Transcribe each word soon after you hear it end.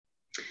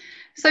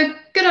So,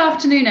 good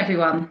afternoon,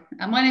 everyone.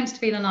 My name's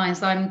Davina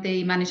Lyons. I'm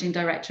the Managing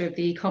Director of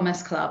the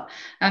E-Commerce Club.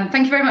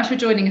 Thank you very much for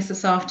joining us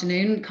this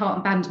afternoon, Cart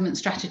Abandonment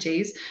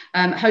Strategies.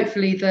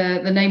 Hopefully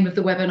the name of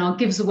the webinar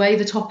gives away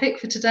the topic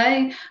for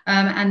today,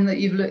 and that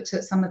you've looked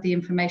at some of the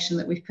information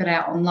that we've put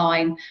out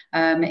online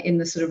in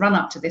the sort of run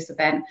up to this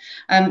event.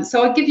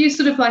 So I'll give you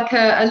sort of like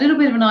a little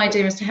bit of an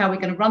idea as to how we're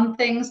going to run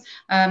things,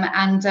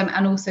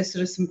 and also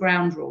sort of some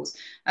ground rules.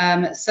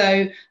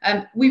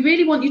 We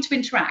really want you to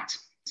interact.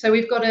 So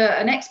we've got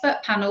an expert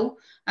panel.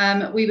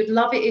 We would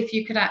love it if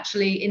you could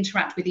actually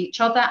interact with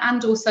each other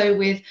and also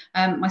with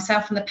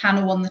myself and the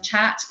panel on the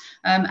chat.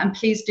 And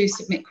please do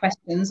submit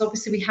questions.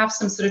 Obviously, we have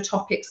some sort of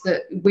topics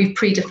that we've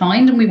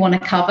predefined and we want to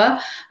cover.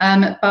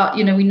 But,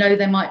 you know, we know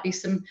there might be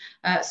some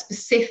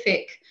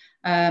specific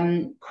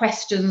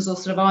questions or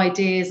sort of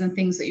ideas and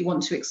things that you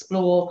want to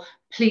explore.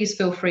 Please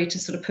feel free to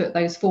sort of put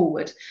those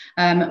forward.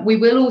 We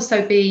will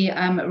also be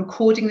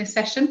recording this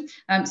session,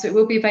 so it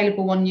will be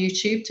available on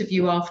YouTube to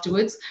view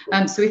afterwards.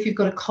 So if you've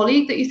got a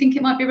colleague that you think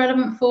it might be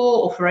relevant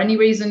for, or for any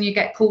reason you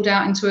get called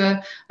out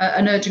into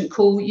an urgent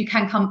call, you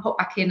can come pop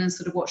back in and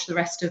sort of watch the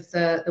rest of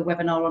the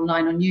webinar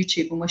online on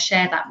YouTube, and we'll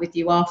share that with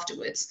you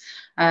afterwards.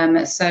 I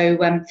want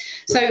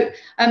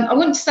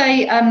to say,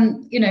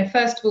 you know,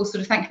 first of all,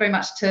 sort of thank you very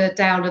much to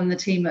Dal and the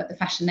team at the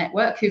Fashion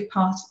Network who've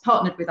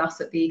partnered with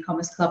us at the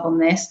E-Commerce Club on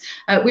this.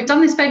 We've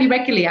done this fairly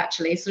regularly,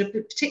 actually, sort of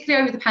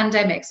particularly over the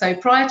pandemic. So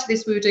prior to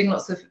this, we were doing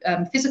lots of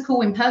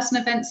physical in-person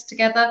events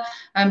together,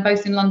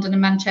 both in London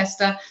and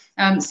Manchester.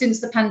 Since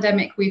the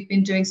pandemic, we've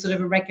been doing sort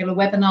of a regular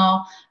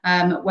webinar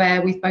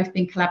where we've both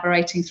been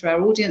collaborating through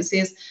our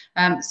audiences.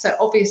 So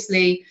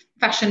obviously,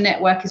 Fashion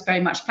Network is very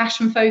much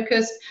fashion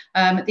focused.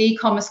 The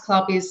E-Commerce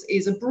Club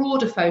is a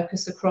broader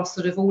focus across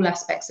sort of all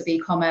aspects of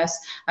e-commerce.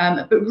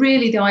 But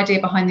really the idea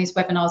behind these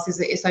webinars is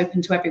that it's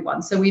open to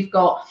everyone. So we've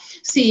got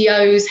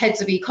CEOs,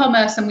 heads of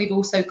e-commerce, and we've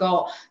also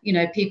got, you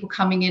know, people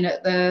coming in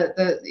at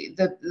the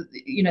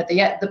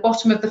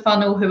bottom of the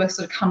funnel who are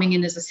sort of coming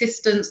in as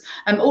assistants,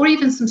 or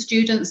even some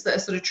students that are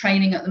sort of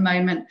training at the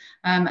moment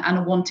and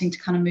are wanting to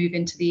kind of move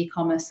into the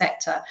e-commerce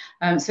sector.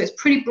 So it's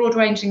pretty broad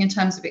ranging in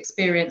terms of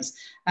experience.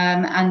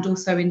 And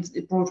also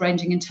broad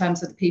ranging in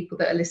terms of the people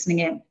that are listening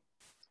in.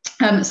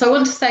 So I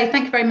want to say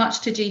thank you very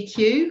much to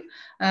GQ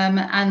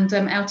and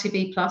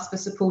LTV Plus for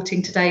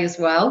supporting today as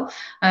well.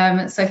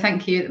 So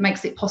thank you. It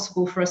makes it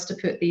possible for us to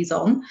put these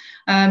on.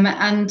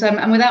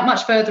 And without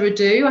much further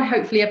ado,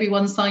 hopefully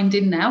everyone's signed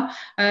in now.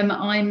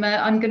 I'm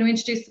going to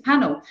introduce the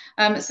panel.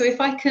 So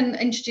if I can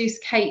introduce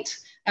Kate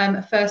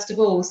first of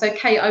all. So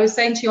Kate, I was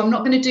saying to you, I'm not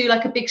going to do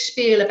like a big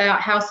spiel about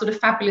how sort of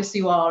fabulous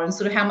you are and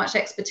sort of how much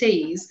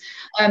expertise.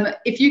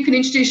 If you can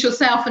introduce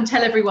yourself and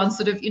tell everyone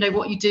sort of, you know,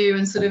 what you do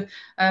and sort of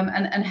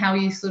and how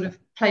you sort of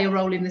play a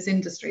role in this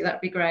industry, that'd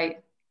be great.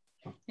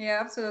 Yeah,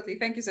 absolutely.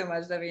 Thank you so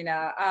much,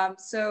 Davina.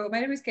 So my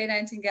name is Kate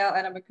Nightingale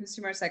and I'm a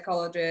consumer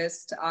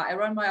psychologist. I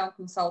run my own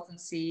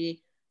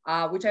consultancy,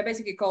 which I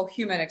basically call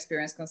Human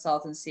Experience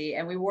Consultancy.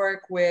 And we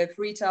work with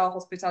retail,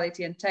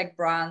 hospitality and tech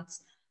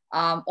brands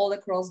all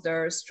across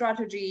their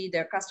strategy,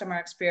 their customer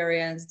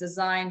experience,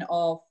 design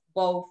of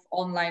both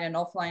online and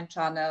offline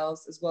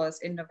channels, as well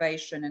as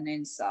innovation and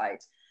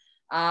insight.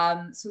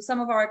 So some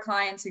of our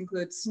clients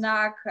include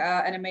Snack,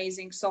 an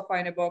amazing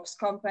software-in-a-box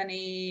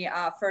company,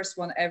 first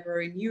one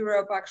ever in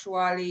Europe,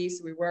 actually.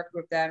 So we worked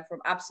with them from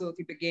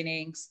absolutely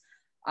beginnings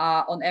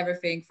on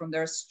everything from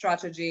their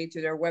strategy to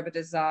their web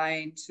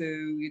design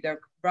to their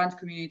brand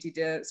community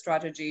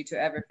strategy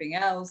to everything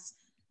else.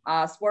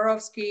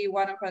 Swarovski,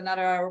 one of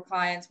our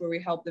clients, where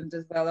we help them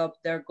develop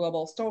their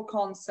global store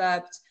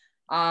concept,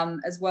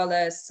 as well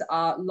as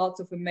lots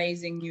of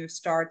amazing new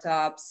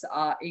startups,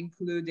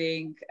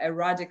 including a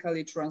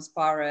radically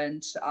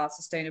transparent,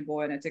 sustainable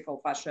and ethical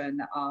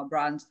fashion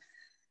brand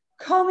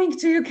coming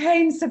to UK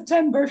in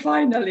September,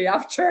 finally,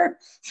 after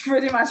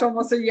pretty much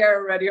almost a year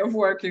already of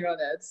working on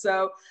it.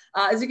 So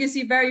as you can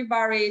see, very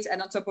varied.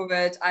 And on top of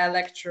it, I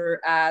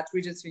lecture at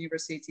Regent's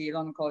University,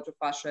 London College of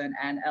Fashion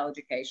and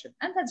Education.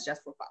 And that's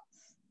just for fun.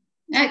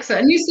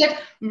 Excellent. And you said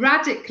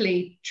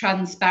radically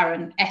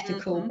transparent,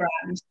 ethical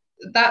brand.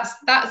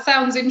 That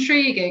sounds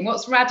intriguing.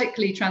 What's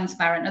radically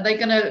transparent? Are they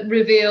going to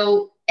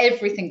reveal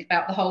everything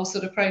about the whole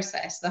sort of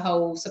process, the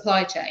whole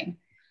supply chain?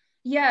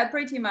 Yeah,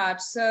 pretty much.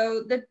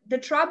 So the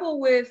trouble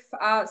with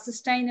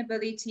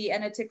sustainability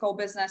and ethical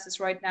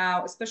businesses right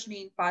now,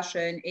 especially in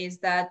fashion, is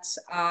that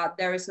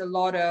there is a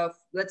lot of,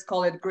 let's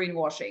call it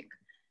greenwashing.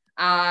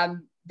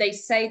 They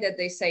say that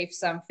they save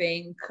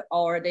something,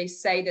 or they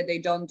say that they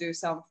don't do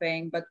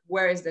something, but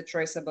where is the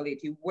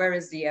traceability? Where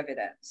is the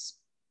evidence?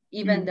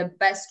 Even the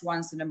best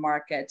ones in the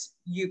market,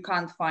 you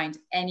can't find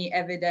any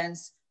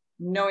evidence,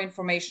 no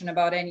information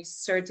about any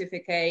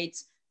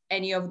certificates,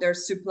 any of their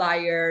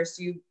suppliers.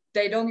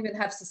 They don't even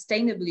have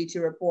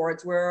sustainability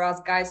reports, whereas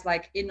guys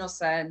like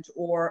Innocent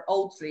or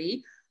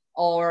Oatly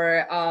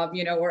or,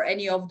 or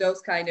any of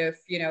those kind of,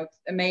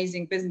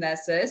 amazing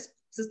businesses,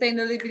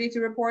 sustainability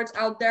reports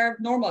out there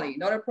normally,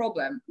 not a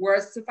problem.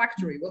 Whereas the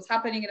factory, what's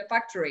happening in a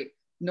factory,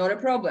 not a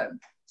problem.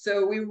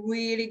 So we're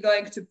really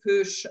going to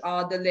push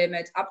the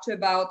limit up to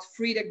about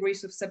 3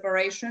 degrees of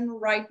separation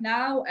right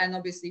now, and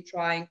obviously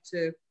trying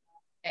to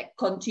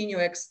continue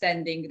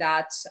extending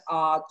that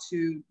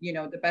to, you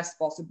know, the best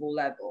possible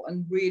level,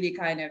 and really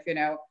kind of, you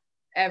know,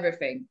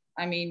 everything.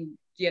 I mean,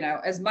 you know,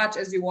 as much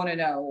as you want to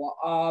know.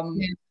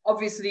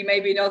 Obviously,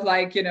 maybe not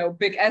like, you know,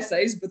 big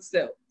essays, but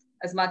still,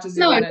 as much as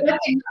you want to know.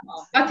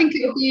 I think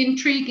it'll be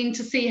intriguing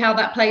to see how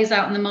that plays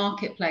out in the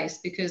marketplace,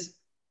 because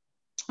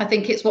I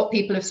think it's what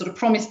people have sort of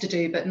promised to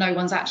do, but no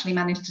one's actually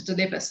managed to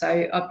deliver.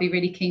 So I'd be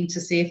really keen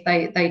to see if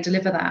they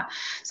deliver that.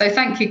 So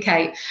thank you,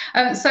 Kate.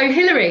 So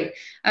Hilary,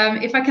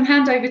 if I can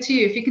hand over to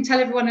you, if you can tell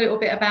everyone a little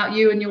bit about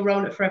you and your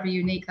role at Forever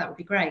Unique, that would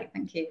be great.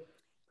 Thank you.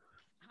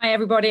 Hi,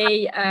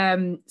 everybody.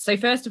 So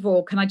first of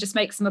all, can I just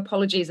make some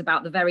apologies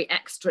about the very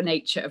extra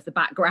nature of the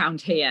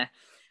background here?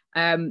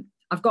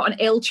 I've got an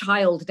ill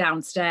child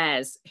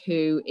downstairs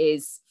who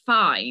is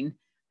fine,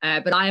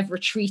 but I have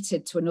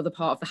retreated to another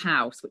part of the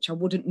house, which I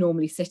wouldn't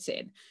normally sit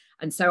in.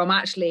 And so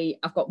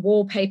I've got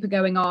wallpaper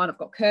going on, I've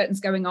got curtains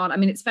going on. I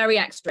mean, it's very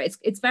extra.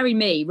 It's very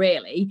me,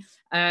 really.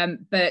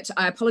 But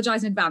I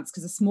apologize in advance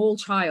because a small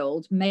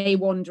child may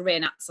wander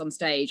in at some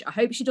stage. I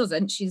hope she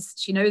doesn't.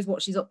 She knows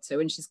what she's up to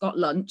and she's got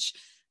lunch.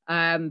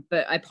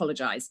 But I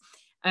apologize.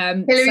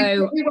 Hilary,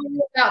 so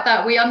about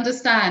that, we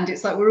understand.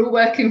 It's like we're all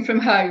working from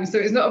home, so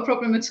it's not a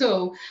problem at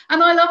all.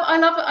 And I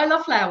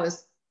love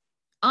flowers.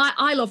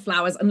 I love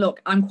flowers, and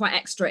look, I'm quite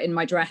extra in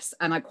my dress,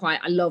 and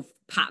I love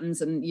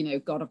patterns, and you know,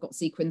 God, I've got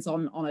sequins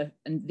on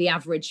and the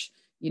average,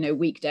 you know,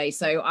 weekday,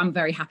 so I'm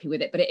very happy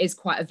with it. But it is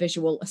quite a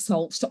visual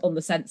assault on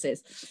the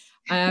senses.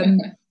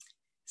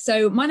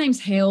 So my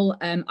name's Hill.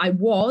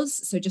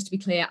 So just to be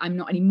clear, I'm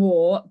not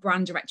anymore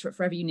brand director at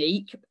Forever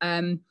Unique.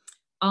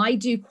 I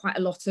do quite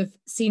a lot of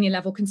senior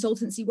level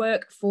consultancy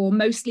work for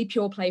mostly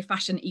pure play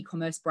fashion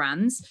e-commerce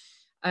brands.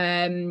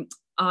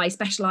 I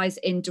specialize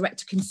in direct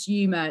to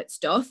consumer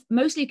stuff,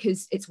 mostly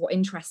because it's what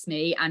interests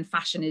me, and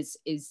fashion is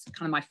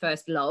kind of my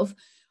first love.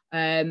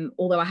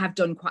 Although I have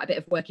done quite a bit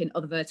of work in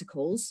other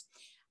verticals.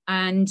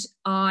 And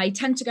I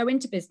tend to go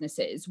into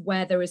businesses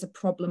where there is a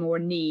problem or a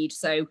need.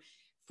 So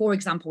for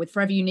example, with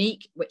Forever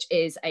Unique, which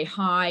is a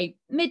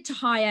mid to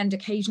high end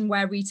occasion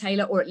wear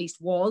retailer, or at least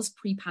was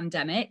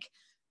pre-pandemic.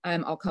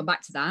 I'll come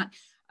back to that.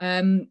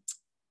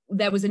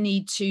 There was a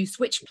need to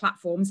switch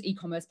platforms,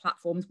 e-commerce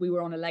platforms. We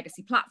were on a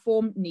legacy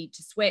platform, need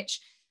to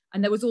switch.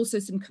 And there was also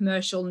some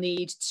commercial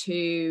need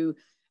to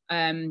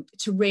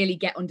really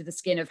get under the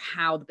skin of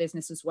how the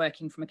business was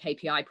working from a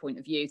KPI point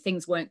of view.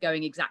 Things weren't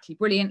going exactly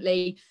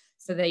brilliantly.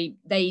 So they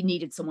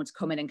needed someone to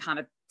come in and kind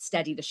of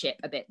steady the ship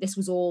a bit. This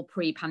was all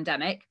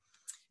pre-pandemic.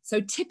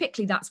 So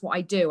typically that's what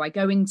I do. I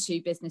go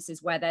into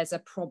businesses where there's a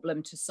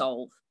problem to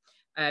solve.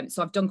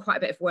 So I've done quite a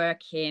bit of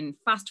work in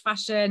fast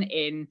fashion,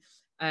 in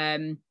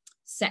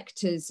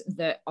sectors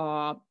that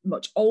are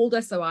much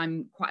older. So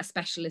I'm quite a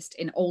specialist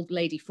in old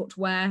lady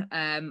footwear.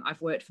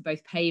 I've worked for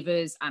both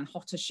pavers and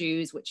hotter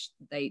shoes, which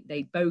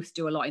they both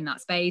do a lot in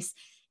that space.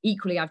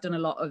 Equally, I've done a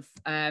lot of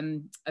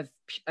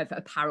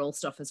apparel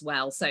stuff as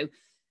well. So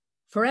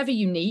Forever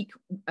Unique,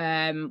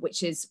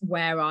 which is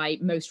where I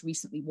most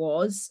recently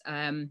was.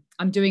 I'm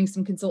doing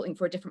some consulting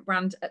for a different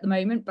brand at the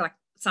moment, but I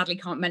sadly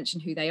can't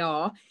mention who they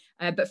are.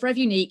 But Forever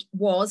Unique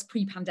was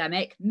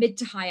pre-pandemic, mid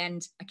to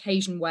high-end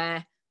occasion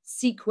wear,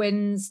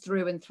 sequins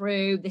through and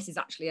through. This is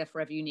actually a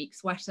Forever Unique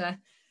sweater.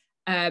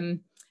 And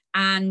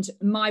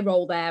my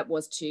role there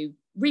was to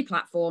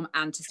re-platform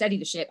and to steady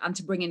the ship and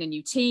to bring in a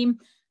new team.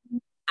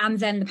 And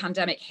then the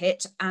pandemic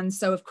hit. And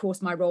so, of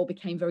course, my role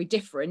became very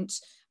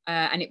different.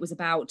 And it was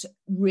about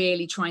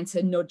really trying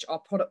to nudge our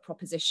product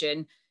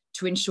proposition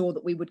to ensure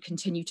that we would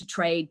continue to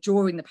trade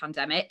during the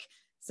pandemic.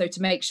 So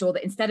to make sure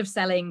that instead of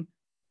selling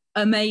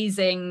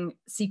amazing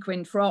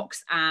sequin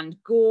frocks and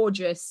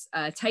gorgeous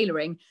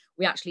tailoring,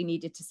 we actually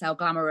needed to sell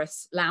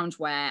glamorous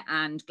loungewear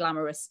and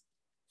glamorous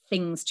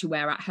things to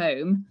wear at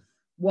home,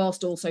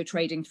 whilst also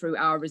trading through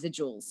our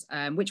residuals,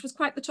 which was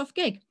quite the tough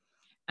gig.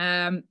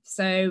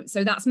 So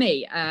that's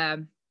me. I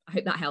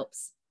hope that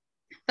helps.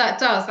 That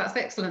does. That's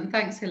excellent.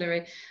 Thanks,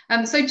 Hilary.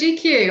 So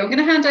GQ, I'm going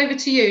to hand over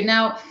to you.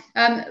 Now,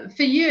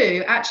 for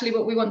you, actually,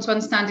 what we want to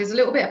understand is a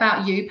little bit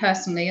about you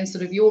personally and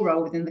sort of your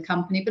role within the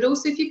company, but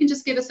also if you can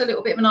just give us a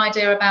little bit of an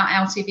idea about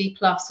LTV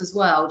Plus as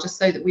well, just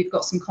so that we've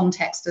got some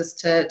context as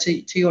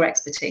to your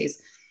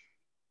expertise.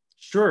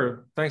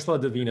 Sure. Thanks a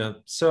lot, Davina.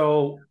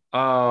 So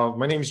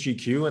my name is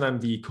GQ, and I'm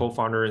the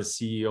co-founder and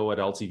CEO at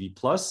LTV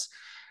Plus.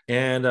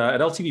 And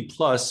at LTV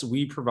Plus,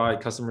 we provide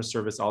customer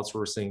service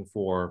outsourcing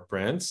for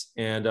brands.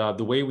 And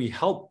the way we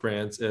help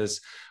brands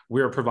is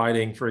we're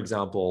providing, for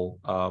example,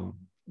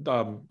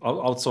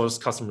 outsource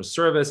customer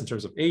service in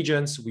terms of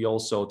agents. We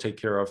also take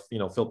care of,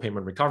 fill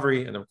payment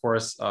recovery. And of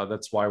course,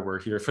 that's why we're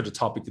here for the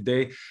topic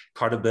today,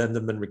 card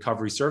abandonment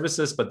recovery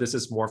services. But this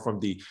is more from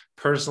the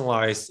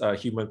personalized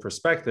human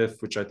perspective,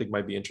 which I think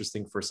might be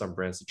interesting for some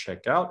brands to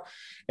check out.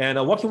 And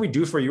what can we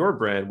do for your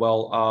brand?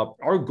 Well,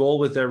 our goal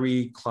with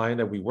every client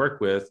that we work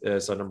with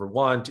is number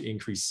one, to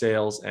increase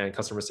sales and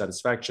customer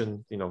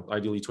satisfaction,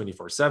 ideally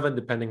 24/7,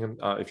 depending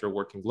on if you're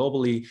working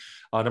globally.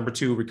 Number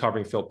two,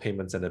 recovering failed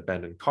payments and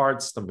abandoned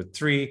cards. Number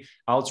three,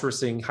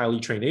 outsourcing highly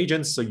trained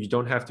agents, so you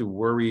don't have to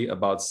worry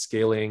about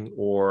scaling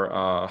or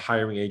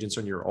hiring agents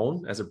on your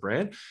own as a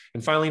brand.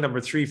 And finally,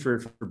 number three,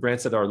 for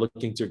brands that are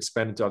looking to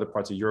expand into other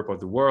parts of Europe or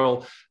the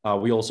world,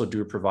 we also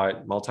do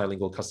provide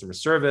multilingual customer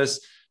service.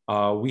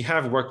 We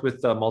have worked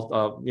with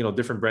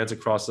different brands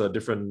across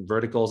different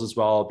verticals as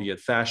well, be it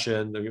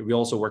fashion. We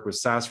also work with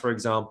SAS, for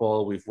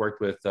example. We've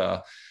worked with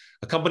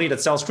a company that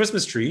sells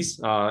Christmas trees,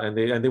 and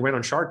they went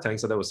on Shark Tank,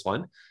 so that was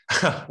fun.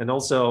 And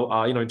also,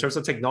 in terms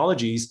of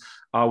technologies,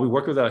 we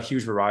work with a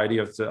huge variety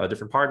of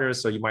different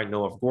partners. So you might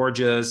know of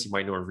Gorgeous, you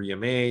might know of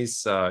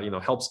VMAs,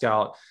 Help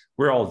Scout.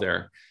 We're all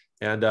there.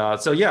 And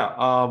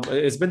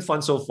it's been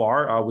fun so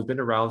far. We've been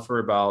around for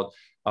about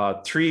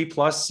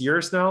 3+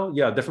 years now.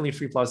 Yeah, definitely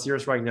 3+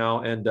 years right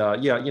now. And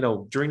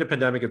during the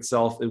pandemic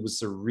itself, it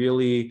was a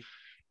really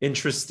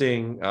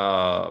interesting.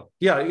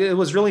 It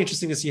was really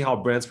interesting to see how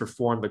brands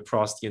performed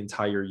across the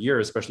entire year,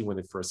 especially when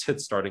it first hit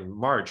starting in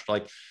March.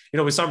 Like,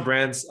 with some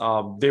brands,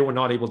 they were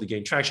not able to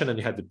gain traction and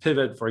they had to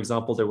pivot. For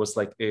example, there was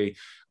like a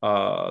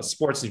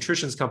sports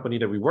nutrition company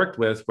that we worked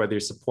with where they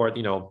support,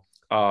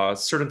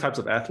 certain types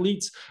of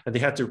athletes, and they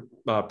had to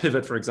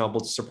pivot, for example,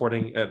 to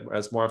supporting it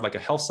as more of like a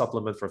health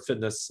supplement for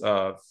fitness,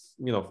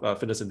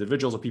 fitness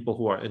individuals or people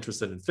who are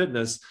interested in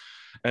fitness.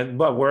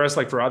 But whereas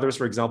like for others,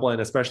 for example,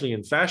 and especially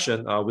in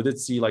fashion, we did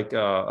see like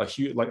a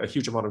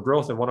huge amount of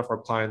growth. And one of our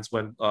clients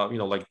went,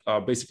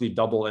 basically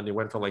double, and they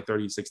went from like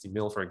 30-60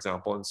 mil, for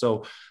example. And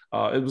so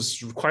it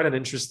was quite an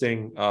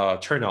interesting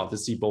turnout to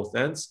see both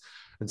ends.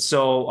 And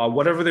so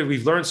whatever that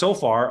we've learned so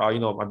far,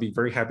 I'd be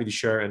very happy to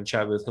share and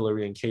chat with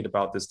Hillary and Kate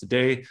about this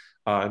today,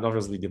 and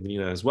obviously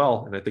Davina as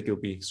well. And I think it'll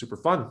be super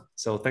fun.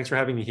 So thanks for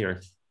having me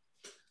here.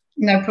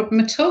 No problem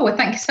at all. Well,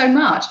 thank you so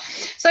much.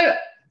 So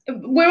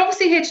we're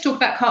obviously here to talk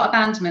about cart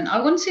abandonment. I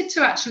wanted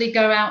to actually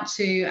go out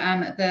to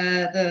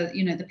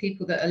the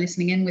people that are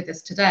listening in with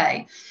us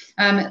today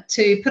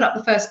to put up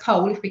the first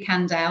poll, if we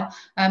can, Dal.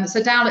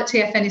 So Dal at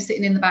TFN is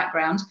sitting in the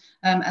background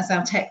as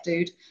our tech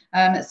dude.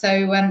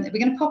 So we're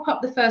going to pop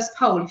up the first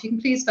poll, if you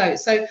can please vote.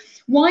 So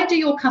why do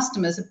your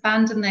customers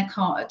abandon their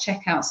cart at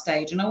checkout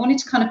stage? And I wanted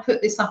to kind of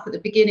put this up at the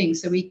beginning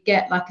so we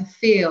get like a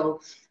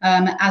feel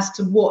as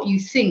to what you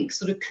think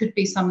sort of could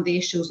be some of the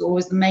issues or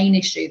is the main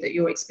issue that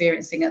you're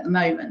experiencing at the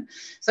moment.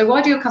 So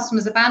why do your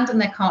customers abandon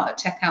their cart at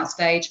checkout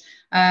stage?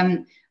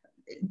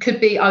 Could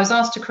be, I was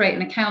asked to create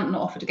an account and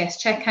not offered a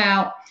guest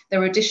checkout. There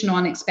were additional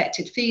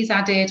unexpected fees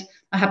added.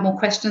 I had more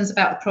questions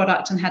about the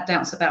product and had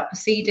doubts about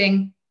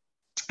proceeding.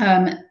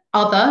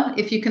 Other,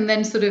 if you can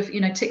then sort of,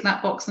 tick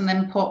that box and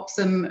then pop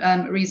some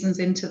reasons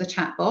into the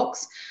chat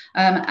box.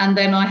 And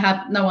then I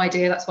have no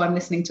idea, that's why I'm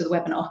listening to the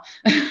webinar,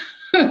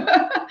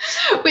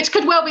 which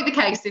could well be the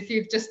case if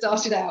you've just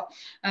started out.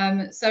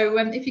 So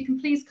if you can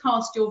please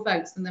cast your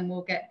votes, and then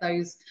we'll get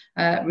those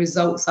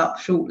results up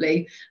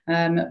shortly,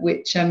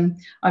 which I'm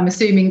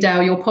assuming,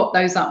 Dale, you'll pop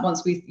those up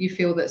once you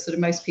feel that sort of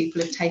most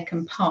people have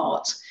taken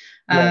part.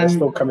 Yeah, it's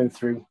still coming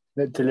through.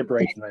 They're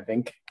deliberating, I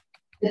think.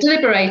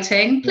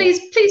 Deliberating. Please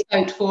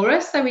vote for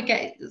us so we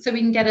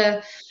can get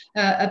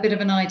a bit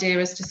of an idea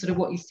as to sort of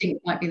what you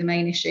think might be the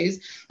main issues.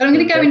 But I'm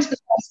going to go into the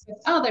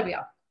first. Oh, there we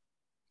are.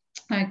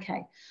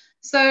 Okay,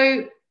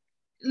 so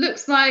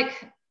looks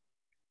like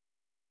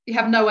you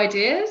have no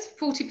ideas,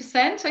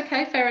 40%.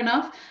 Okay, fair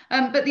enough.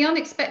 But the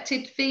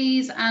unexpected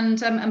fees and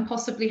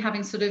possibly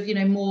having sort of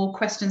more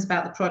questions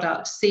about the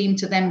product seem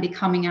to then be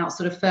coming out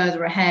sort of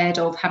further ahead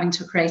of having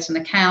to create an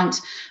account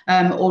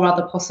or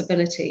other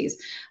possibilities.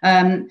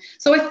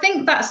 So I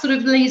think that sort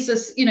of leads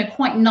us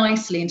quite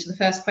nicely into the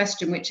first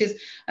question, which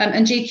is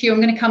and GQ, I'm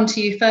going to come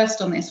to you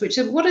first on this, which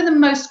is what are the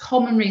most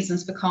common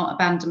reasons for cart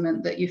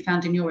abandonment that you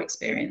found in your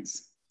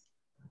experience?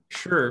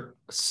 Sure.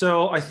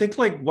 So I think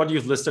like what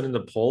you've listed in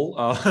the poll,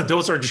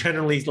 those are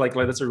generally like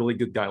that's a really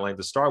good guideline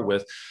to start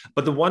with.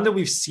 But the one that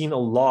we've seen a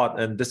lot,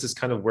 and this is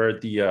kind of where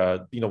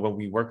the when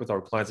we work with our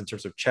clients in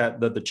terms of chat,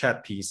 the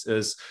chat piece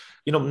is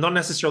not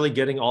necessarily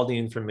getting all the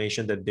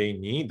information that they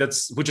need.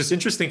 Which is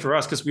interesting for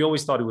us because we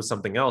always thought it was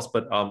something else.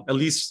 But at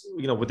least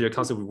with the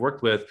accounts that we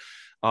worked with,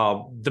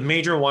 the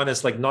major one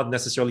is like not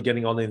necessarily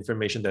getting all the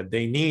information that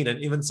they need,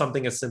 and even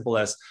something as simple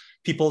as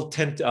people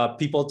tending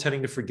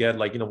to forget,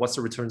 like what's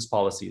the returns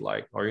policy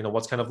like, or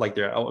what's kind of like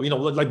their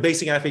like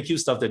basic FAQ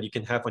stuff that you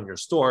can have on your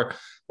store,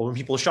 but when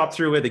people shop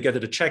through it, they get to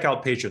the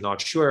checkout page, you're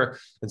not sure,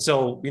 and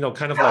so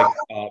kind of like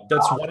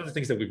that's one of the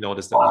things that we've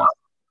noticed.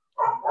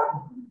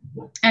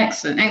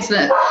 Excellent.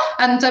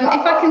 And if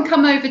I can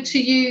come over to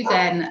you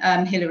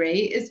then, Hillary,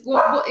 is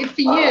what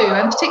for you,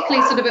 and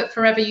particularly sort of at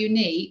Forever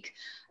Unique.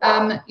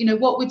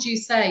 What would you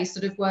say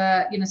sort of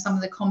were, some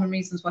of the common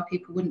reasons why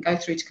people wouldn't go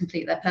through to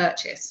complete their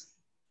purchase?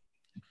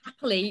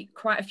 Happily,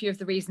 quite a few of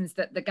the reasons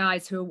that the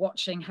guys who are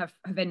watching have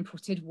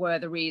inputted were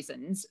the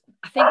reasons.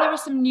 I think there are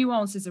some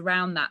nuances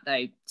around that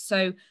though.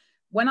 So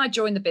when I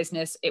joined the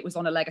business, it was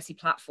on a legacy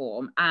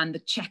platform and the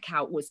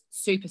checkout was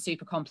super,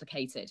 super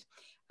complicated.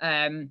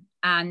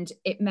 And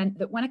it meant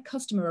that when a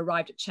customer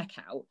arrived at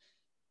checkout,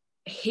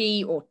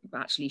 he, or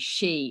actually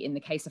she, in the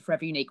case of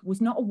Forever Unique,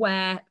 was not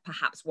aware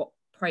perhaps what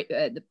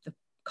the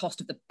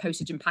cost of the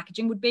postage and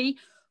packaging would be,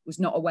 was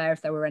not aware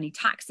if there were any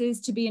taxes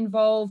to be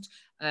involved,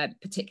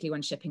 particularly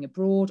when shipping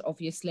abroad,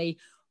 obviously,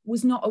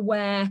 was not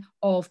aware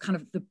of kind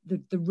of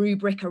the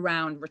rubric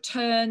around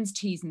returns,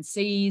 T's and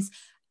C's,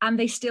 and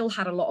they still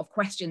had a lot of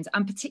questions.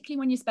 And particularly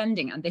when you're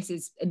spending, and this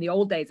is in the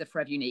old days of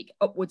Forever Unique,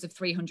 upwards of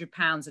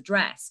 £300 a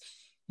dress,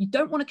 you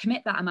don't want to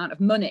commit that amount of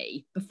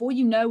money before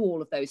you know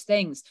all of those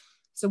things.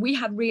 So we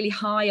had really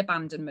high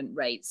abandonment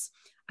rates.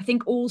 I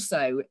think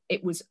also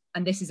it was,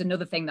 and this is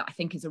another thing that I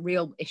think is a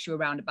real issue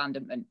around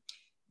abandonment,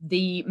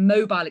 the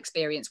mobile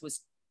experience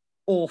was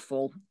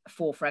awful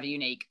for Forever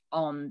Unique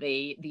on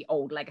the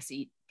old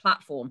legacy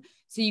platform.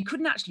 So you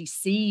couldn't actually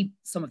see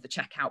some of the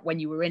checkout when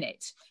you were in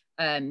it.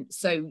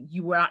 So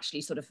you were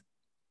actually sort of,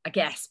 I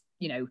guess,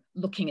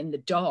 looking in the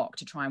dark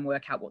to try and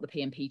work out what the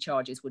P&P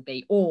charges would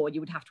be, or you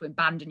would have to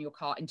abandon your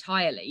cart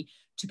entirely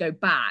to go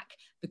back.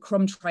 The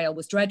crumb trail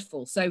was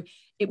dreadful. So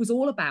it was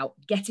all about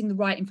getting the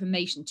right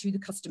information to the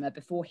customer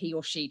before he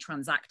or she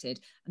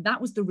transacted. And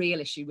that was the real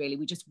issue, really.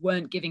 We just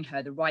weren't giving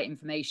her the right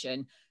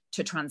information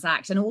to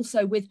transact. And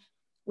also with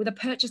a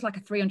purchase like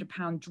a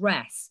 £300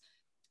 dress,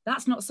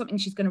 that's not something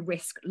she's going to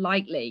risk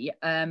lightly.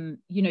 You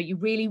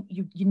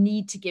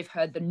need to give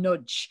her the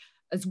nudge,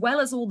 as well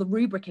as all the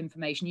rubric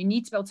information. You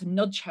need to be able to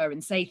nudge her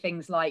and say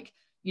things like,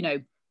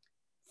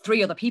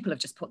 3 other people have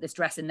just put this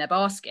dress in their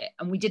basket.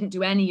 And we didn't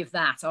do any of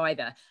that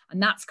either. And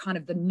that's kind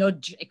of the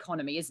nudge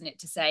economy, isn't it?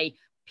 To say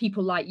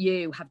people like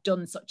you have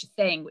done such a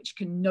thing, which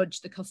can nudge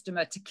the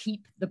customer to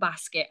keep the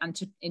basket and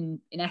to, in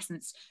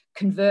essence,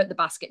 convert the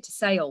basket to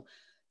sale.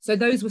 So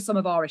those were some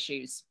of our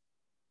issues.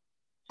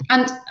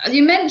 And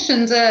you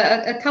mentioned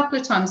a couple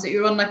of times that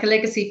you were on like a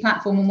legacy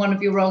platform and one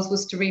of your roles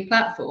was to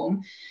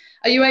re-platform.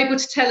 Are you able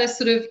to tell us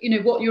sort of,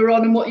 what you're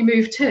on and what you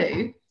moved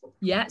to?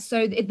 Yeah,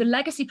 so the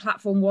legacy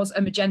platform was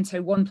a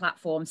Magento 1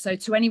 platform. So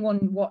to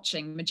anyone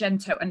watching,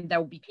 Magento, and there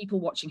will be people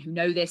watching who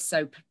know this,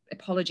 so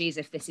apologies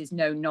if this is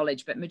known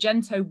knowledge, but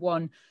Magento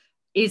 1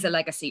 is a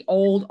legacy,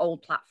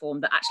 old platform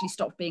that actually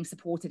stopped being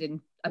supported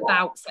in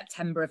about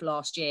September of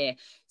last year.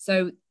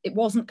 So it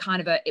wasn't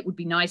kind of it would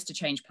be nice to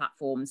change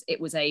platforms.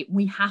 It was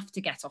we have to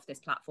get off this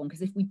platform,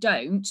 because if we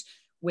don't,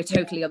 we're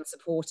totally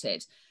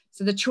unsupported.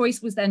 So the choice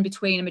was then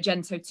between a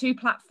Magento 2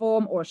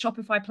 platform or a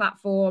Shopify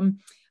platform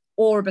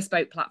or a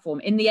bespoke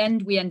platform. In the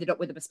end, we ended up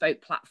with a bespoke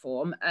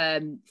platform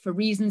for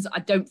reasons I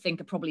don't think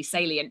are probably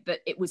salient, but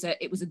it was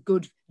a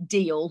good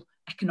deal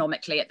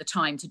economically at the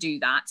time to do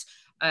that.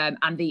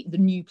 And the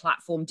new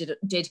platform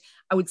did,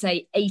 I would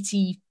say,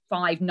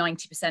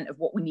 85–90% of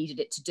what we needed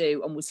it to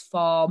do, and was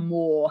far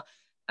more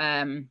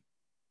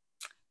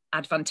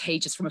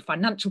advantageous from a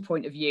financial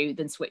point of view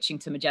than switching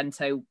to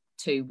Magento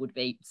 2 would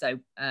be. So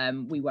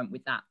we went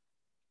with that.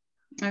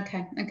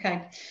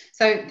 Okay.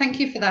 So thank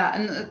you for that.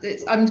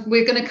 And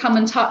we're going to come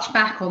and touch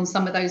back on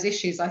some of those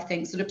issues, I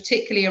think, sort of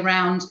particularly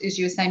around, as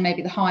you were saying,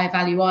 maybe the higher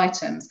value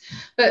items.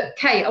 But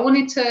Kate, I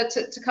wanted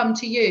to come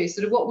to you.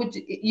 Sort of what would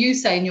you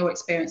say in your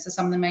experience are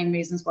some of the main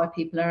reasons why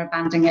people are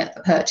abandoning it at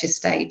the purchase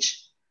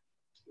stage?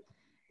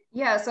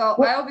 Yeah, so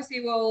I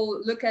obviously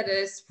will look at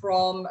this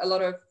from a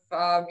lot of,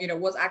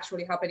 what's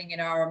actually happening in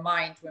our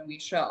mind when we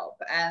shop.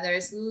 And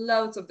there's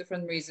loads of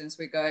different reasons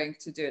we're going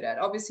to do that.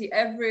 Obviously,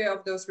 every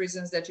of those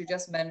reasons that you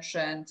just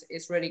mentioned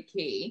is really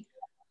key.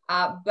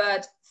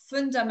 But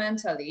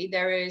fundamentally,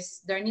 there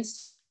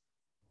needs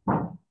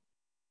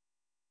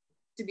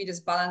to be this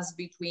balance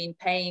between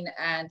pain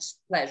and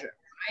pleasure,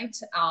 right?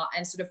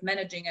 And sort of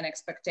managing an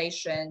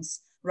expectations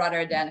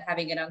rather than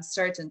having an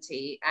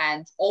uncertainty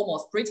and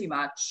almost pretty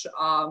much,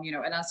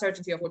 an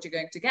uncertainty of what you're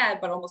going to get,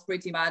 but almost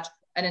pretty much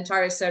an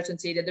entire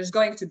certainty that there's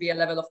going to be a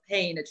level of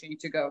pain that you need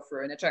to go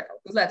through in a checkout.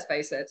 Because let's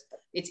face it,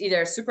 it's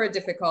either super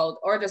difficult,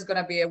 or there's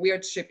going to be a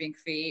weird shipping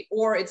fee,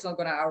 or it's not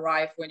going to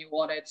arrive when you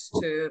want it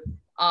to,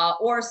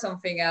 or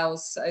something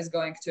else is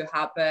going to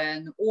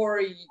happen,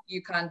 or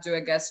you can't do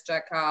a guest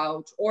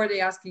checkout, or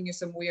they're asking you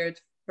some weird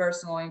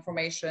personal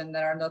information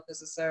that are not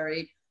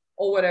necessary,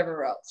 or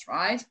whatever else,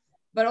 right?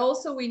 But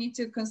also we need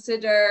to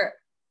consider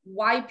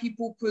why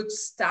people put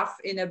stuff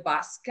in a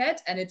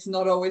basket, and it's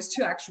not always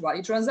to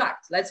actually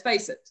transact. Let's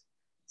face it.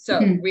 So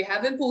we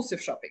have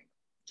impulsive shopping,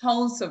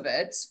 tons of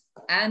it.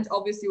 And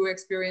obviously we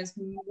experienced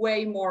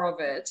way more of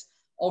it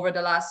over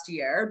the last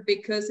year,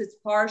 because it's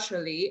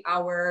partially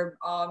our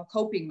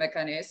coping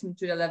mechanism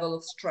to the level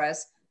of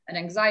stress and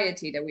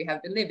anxiety that we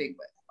have been living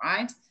with,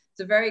 right? It's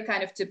a very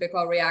kind of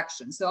typical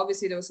reaction. So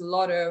obviously there was a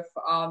lot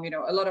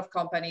of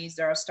companies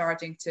that are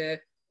starting to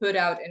put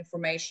out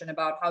information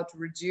about how to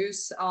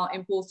reduce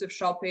impulsive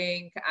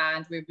shopping.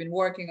 And we've been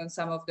working on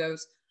some of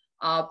those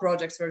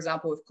projects, for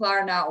example, with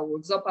Klarna or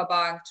with Zopa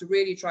Bank, to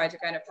really try to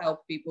kind of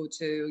help people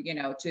to,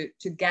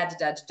 to get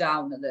that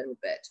down a little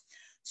bit.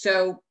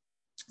 So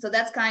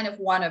that's kind of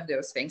one of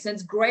those things. And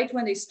it's great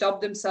when they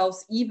stop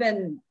themselves,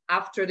 even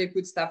after they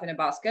put stuff in a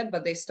basket,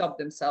 but they stop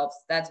themselves.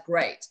 That's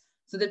great.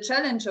 So the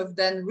challenge of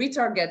then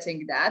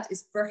retargeting that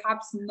is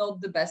perhaps not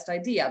the best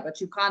idea,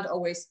 but you can't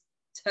always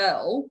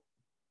tell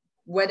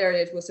whether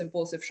it was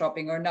impulsive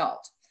shopping or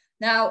not.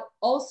 Now,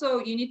 also,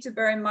 you need to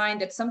bear in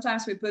mind that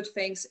sometimes we put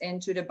things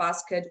into the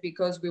basket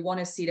because we want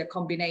to see the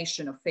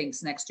combination of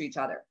things next to each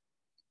other,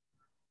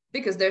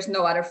 because there's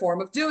no other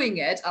form of doing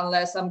it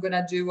unless I'm going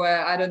to do,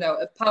 I don't know,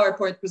 a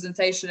PowerPoint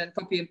presentation and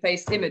copy and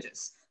paste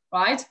images,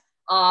 right?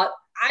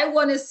 I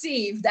want to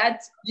see if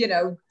that,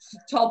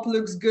 top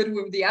looks good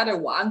with the other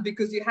one,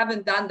 because you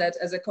haven't done that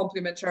as a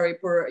complementary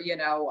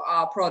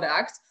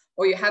product,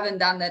 or you haven't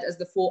done that as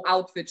the full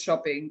outfit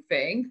shopping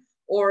thing,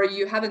 or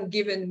you haven't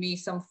given me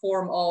some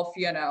form of,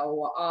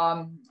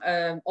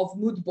 of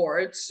mood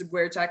boards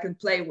which I can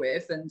play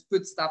with and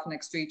put stuff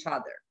next to each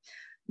other.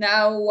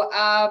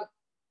 Now,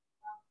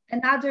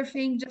 another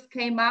thing just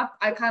came up.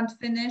 I can't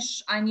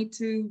finish. I need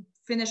to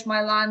finish my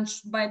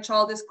lunch. My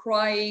child is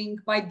crying.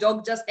 My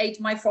dog just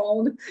ate my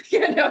phone,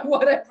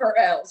 whatever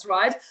else,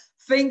 right?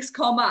 Things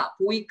come up.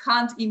 We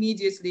can't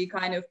immediately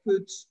kind of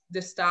put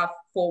the stuff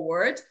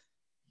forward.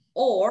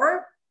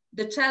 Or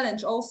the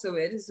challenge also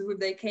is when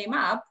they came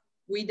up,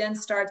 we then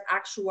start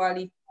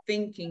actually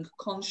thinking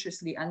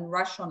consciously and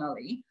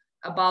rationally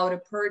about a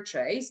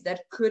purchase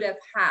that could have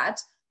had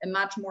a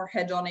much more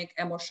hedonic,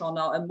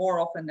 emotional, and more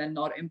often than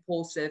not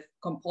impulsive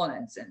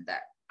components in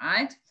there,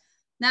 right?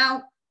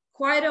 Now,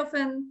 quite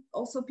often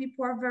also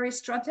people are very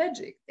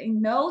strategic. They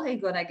know they're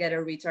gonna get a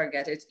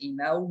retargeted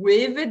email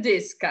with a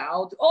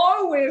discount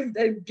or with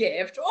a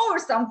gift or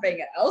something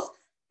else.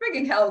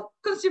 Freaking hell,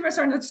 consumers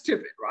are not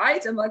stupid,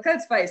 right? And like,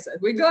 let's face it,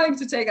 we're going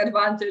to take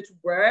advantage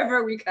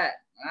wherever we can,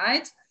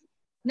 right?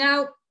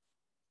 Now,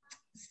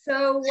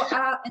 so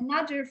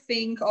another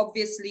thing,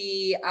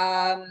 obviously,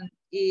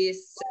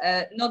 is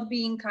not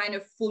being kind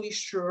of fully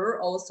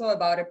sure also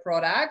about a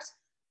product,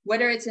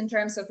 whether it's in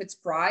terms of its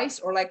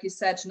price or, like you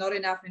said, not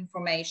enough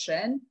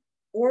information,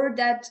 or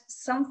that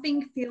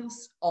something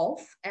feels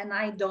off and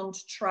I don't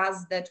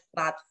trust that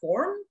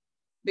platform.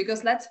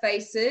 Because let's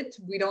face it,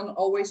 we don't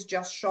always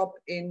just shop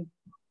in,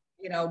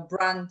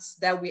 brands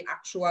that we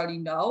actually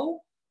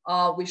know.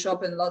 We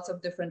shop in lots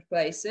of different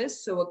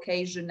places. So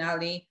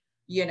occasionally,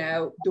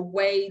 the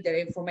way the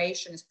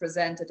information is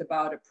presented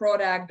about a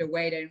product, the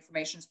way the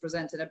information is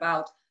presented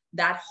about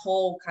that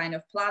whole kind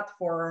of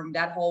platform,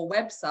 that whole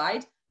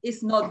website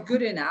is not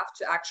good enough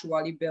to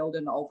actually build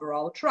an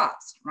overall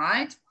trust,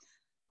 right?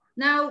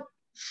 Now,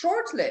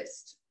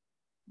 shortlist.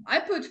 I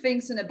put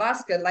things in a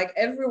basket like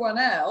everyone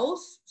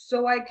else,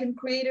 so I can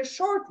create a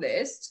short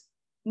list,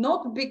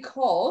 not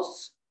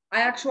because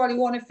I actually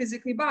want to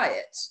physically buy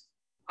it.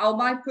 I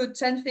might put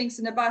 10 things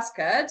in a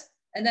basket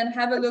and then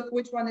have a look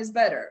which one is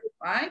better,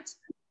 right?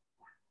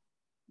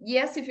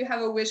 Yes, if you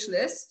have a wish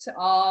list,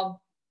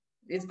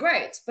 it's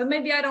great, but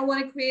maybe I don't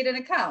want to create an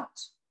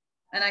account,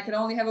 and I can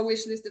only have a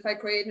wish list if I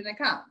create an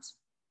account,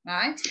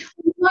 right?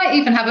 You might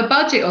even have a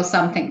budget or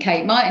something,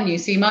 Kate, mightn't you?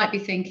 So you might be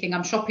thinking,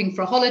 I'm shopping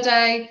for a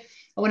holiday,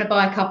 I want to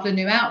buy a couple of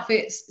new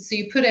outfits. So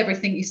you put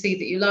everything you see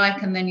that you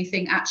like, and then you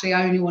think, actually,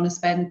 I only want to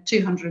spend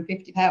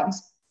 £250.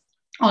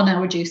 I'll now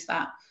reduce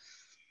that.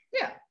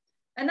 Yeah.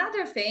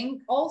 Another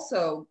thing,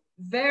 also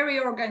very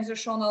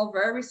organizational,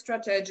 very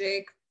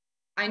strategic.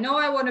 I know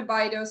I want to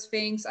buy those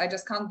things. I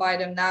just can't buy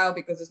them now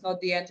because it's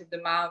not the end of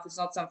the month. It's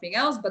not something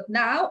else. But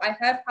now I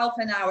have half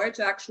an hour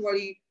to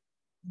actually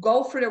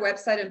go through the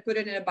website and put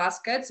it in a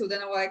basket. So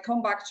then when I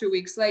come back 2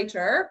 weeks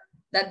later,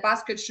 that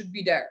basket should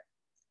be there.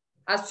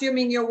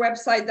 Assuming your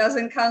website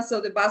doesn't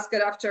cancel the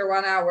basket after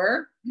 1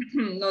 hour,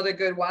 not a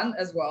good one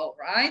as well,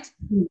 right?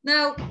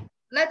 Now,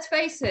 let's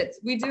face it,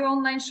 we do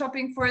online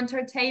shopping for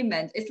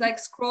entertainment. It's like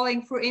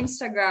scrolling through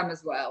Instagram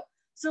as well.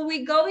 So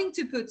we're going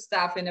to put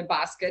stuff in a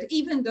basket,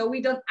 even though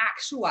we don't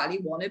actually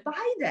want to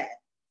buy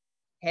that.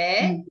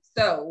 Hey?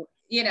 So,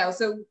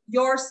 so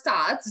your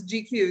stats,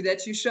 GQ,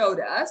 that you showed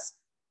us,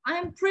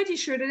 I'm pretty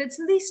sure that at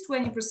least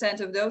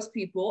 20% of those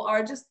people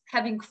are just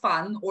having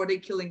fun or they're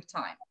killing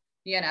time.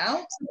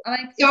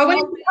 So I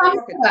wanted to come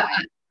to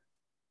that.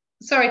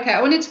 Sorry, Kate,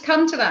 I wanted to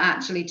come to that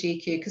actually,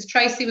 GQ, because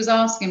Tracy was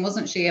asking,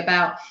 wasn't she,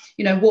 about,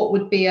 what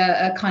would be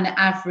a kind of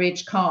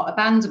average cart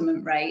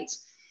abandonment rate?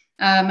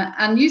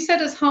 And you said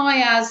as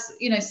high as,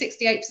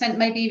 68%,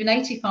 maybe even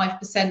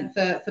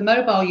 85% for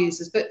mobile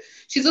users. But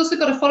she's also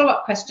got a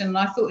follow-up question, and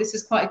I thought this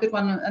is quite a good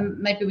one, and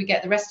maybe we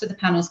get the rest of the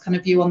panel's kind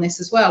of view on this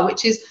as well,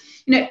 which is,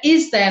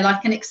 is there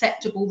like an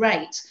acceptable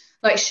rate?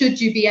 Like, should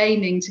you be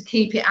aiming to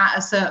keep it at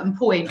a certain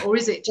point, or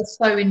is it just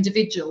so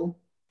individual?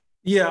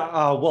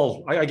 Yeah,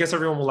 well, I guess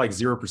everyone will like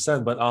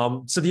 0%, but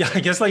so I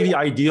guess like the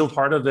ideal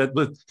part of it,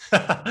 but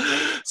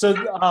so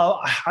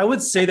I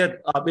would say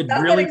that it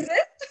Does really. That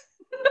exist?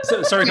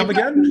 So, sorry, come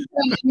again? Does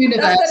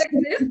that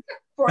exist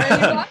for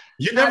anyone?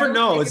 You never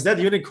know. It's that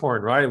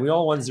unicorn, right? We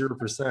all want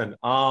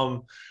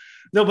 0%.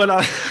 No, but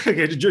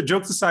okay,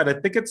 jokes aside, I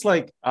think it's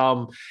like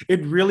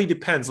it really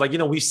depends. Like,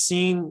 we've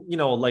seen,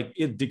 like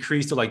it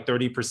decreased to like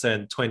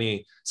 30%,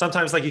 20.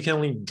 Sometimes like you can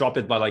only drop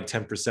it by like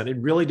 10%. It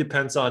really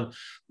depends on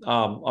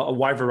a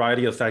wide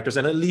variety of factors.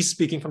 And at least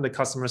speaking from the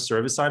customer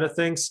service side of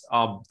things,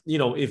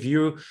 if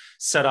you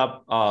set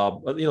up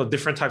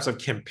different types of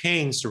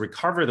campaigns to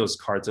recover those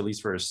cards, at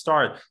least for a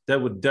start,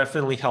 that would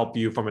definitely help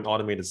you from an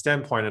automated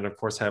standpoint. And of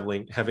course,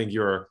 having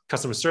your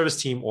customer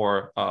service team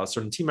or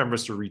certain team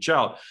members to reach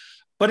out.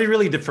 But it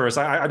really differs.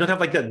 I don't have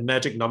like that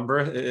magic number,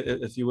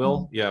 if you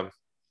will. Yeah.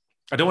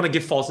 I don't want to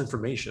give false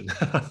information.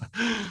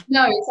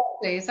 No,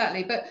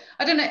 exactly. But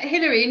I don't know,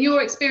 Hilary, in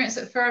your experience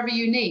at Forever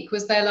Unique,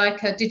 was there like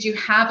did you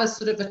have a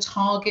sort of a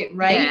target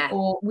rate? Yeah,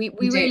 or we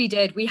really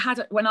did. We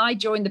had, when I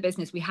joined the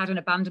business, we had an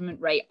abandonment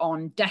rate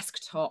on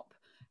desktop,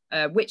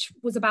 which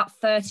was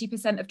about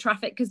 30% of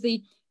traffic, because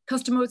the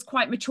customer was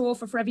quite mature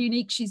for Forever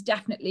Unique. She's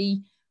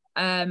definitely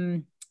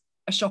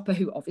a shopper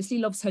who obviously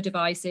loves her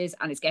devices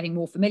and is getting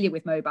more familiar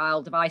with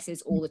mobile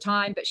devices all the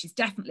time, but she's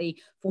definitely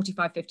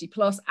 45, 50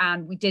 plus.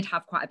 And we did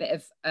have quite a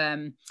bit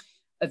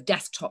of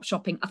desktop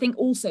shopping. I think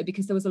also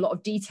because there was a lot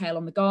of detail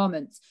on the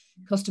garments,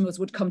 customers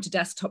would come to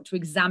desktop to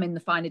examine the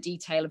finer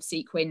detail of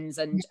sequins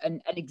and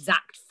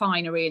exact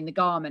finery in the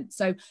garment.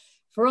 So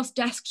for us,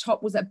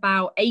 desktop was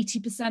about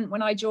 80%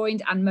 when I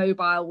joined, and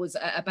mobile was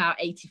at about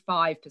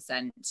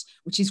 85%,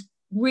 which is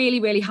really,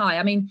 really high.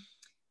 I mean,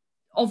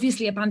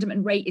 obviously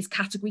abandonment rate is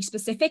category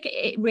specific,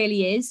 it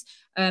really is,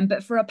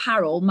 but for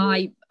apparel,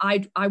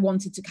 I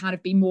wanted to kind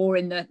of be more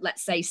in the,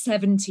 let's say,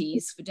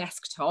 70s for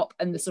desktop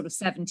and the sort of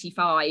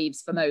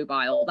 75s for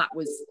mobile. That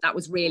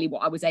was really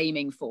what I was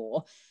aiming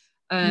for,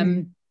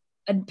 and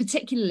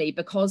particularly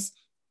because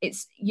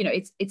it's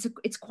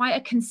quite a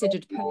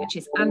considered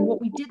purchase. And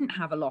what we didn't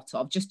have a lot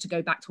of, just to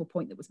go back to a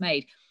point that was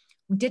made,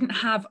 we didn't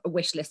have a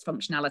wish list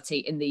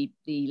functionality in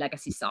the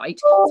legacy site,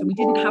 so we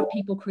didn't have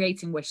people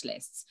creating wish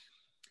lists.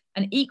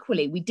 And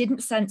equally, we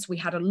didn't sense we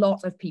had a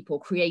lot of people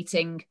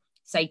creating,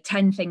 say,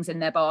 10 things in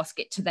their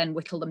basket to then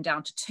whittle them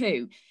down to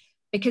 2,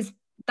 because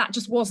that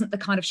just wasn't the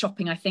kind of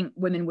shopping I think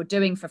women were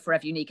doing for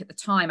Forever Unique at the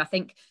time. I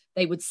think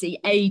they would see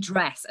a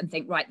dress and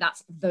think, right,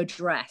 that's the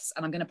dress,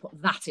 and I'm going to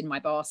put that in my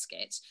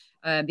basket.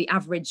 The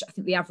average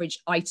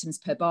items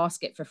per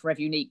basket for Forever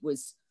Unique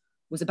was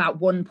about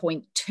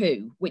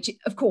 1.2, which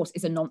of course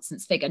is a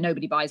nonsense figure.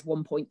 Nobody buys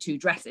 1.2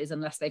 dresses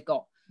unless they've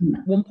got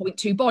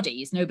 1.2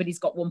 bodies. Nobody's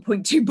got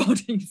 1.2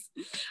 bodies.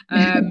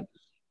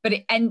 But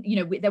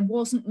there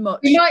wasn't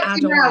much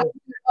add-on.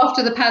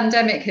 After the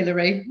pandemic,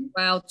 Hilary.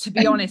 Well, to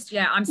be honest,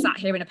 yeah, I'm sat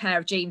here in a pair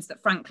of jeans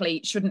that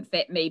frankly shouldn't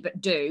fit me,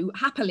 but do.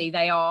 Happily,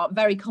 they are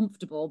very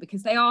comfortable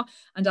because they are,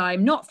 and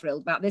I'm not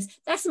thrilled about this,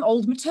 they're some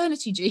old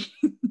maternity jeans.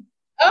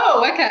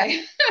 Oh,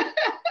 okay.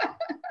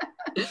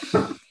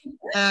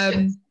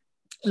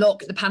 Look,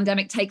 the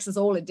pandemic takes us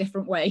all in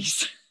different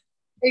ways.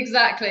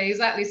 Exactly.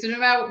 So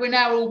we're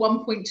now all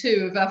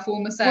 1.2 of our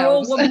former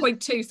selves. We're all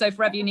 1.2, so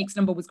Forever Unique's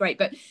number was great.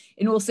 But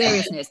in all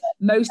seriousness,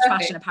 most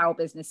fashion apparel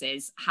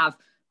businesses have,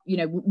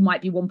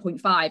 might be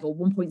 1.5 or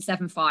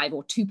 1.75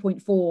 or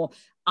 2.4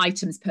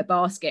 items per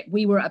basket.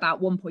 We were at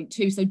about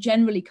 1.2. So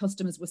generally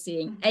customers were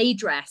seeing a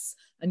dress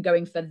and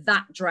going for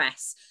that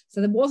dress.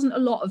 So there wasn't a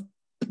lot of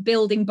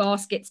building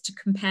baskets to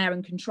compare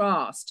and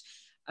contrast.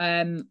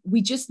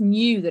 We just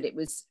knew that it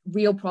was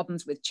real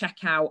problems with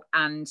checkout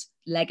and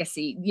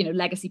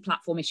legacy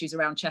platform issues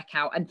around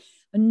checkout, and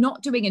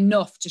not doing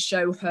enough to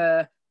show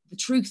her the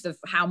truth of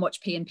how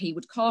much P&P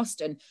would cost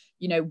and,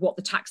 what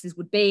the taxes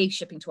would be,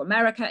 shipping to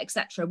America,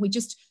 etc.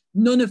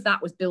 None of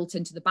that was built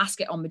into the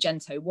basket on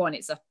Magento 1.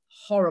 It's a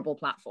horrible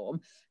platform.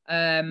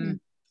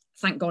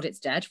 Thank God it's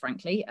dead,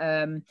 frankly.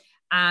 And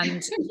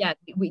yeah,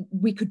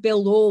 we could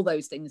build all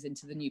those things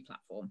into the new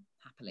platform.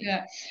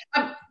 Yeah,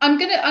 I'm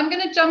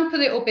gonna jump a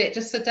little bit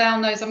just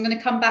down those. I'm gonna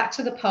come back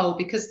to the poll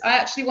because I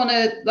actually want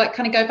to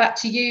kind of go back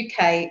to you,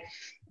 Kate,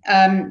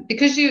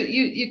 because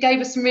you gave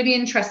us some really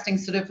interesting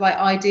sort of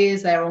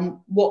ideas there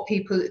on what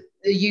people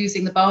are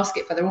using the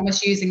basket for. They're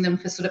almost using them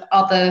for sort of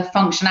other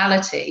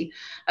functionality,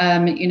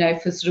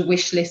 for sort of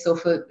wish lists or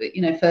for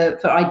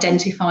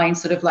identifying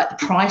sort of the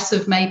price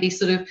of maybe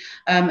sort of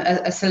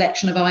a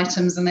selection of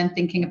items, and then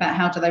thinking about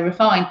how do they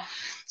refine.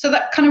 So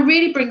that kind of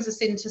really brings us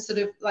into sort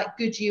of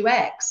good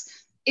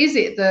UX. Is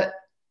it that,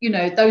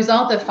 those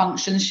other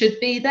functions should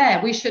be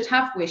there? We should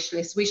have wish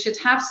lists. We should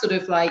have sort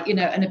of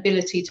an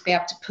ability to be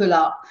able to pull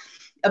up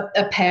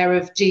a pair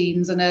of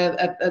jeans and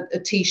a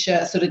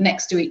t-shirt sort of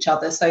next to each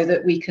other so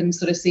that we can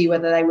sort of see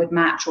whether they would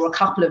match, or a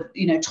couple of,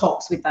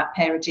 tops with that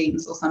pair of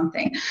jeans or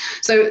something.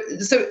 So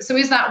is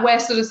that where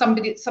sort of some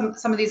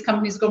of these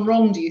companies have gone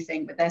wrong, do you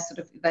think, with their sort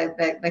of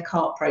their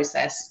cart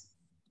process?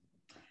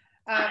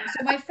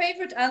 So my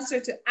favorite answer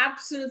to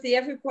absolutely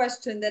every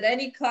question that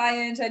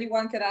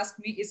anyone can ask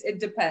me is it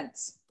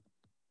depends.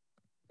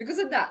 Because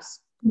it does,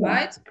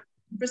 right?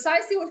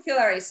 Precisely what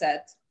Hilary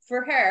said.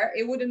 For her,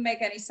 it wouldn't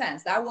make any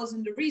sense. That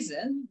wasn't the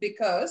reason,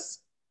 because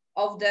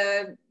of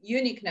the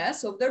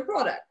uniqueness of their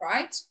product,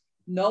 right?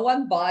 No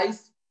one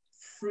buys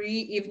 3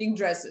 evening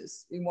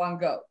dresses in one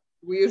go.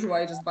 We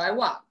usually just buy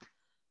one.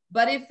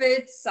 But if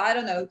it's, I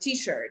don't know,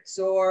 t-shirts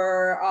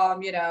or,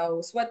 you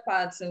know,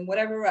 sweatpants and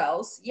whatever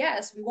else,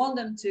 yes, we want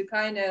them to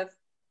kind of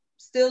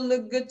still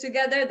look good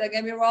together. Don't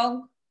get me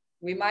wrong.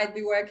 We might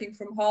be working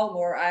from home,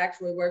 or I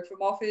actually work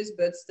from office,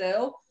 but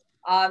still,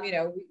 you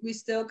know, we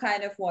still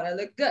kind of want to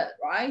look good,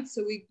 right?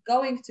 So we're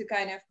going to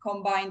kind of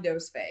combine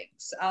those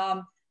things.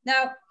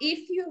 Now,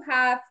 if you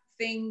have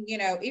you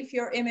know, if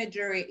your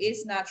imagery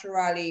is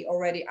naturally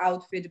already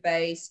outfit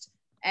based,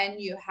 and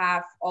you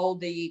have all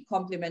the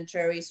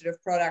complementary sort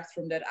of products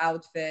from that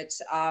outfit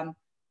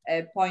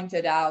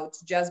pointed out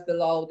just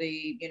below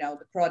the, you know,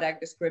 the product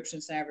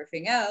descriptions and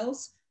everything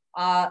else,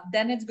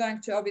 then it's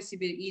going to obviously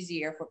be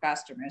easier for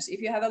customers.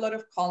 If you have a lot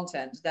of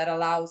content that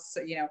allows,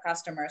 you know,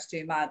 customers to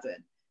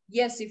imagine.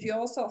 Yes, if you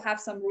also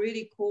have some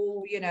really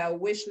cool, you know,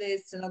 wish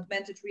lists and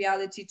augmented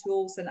reality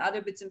tools and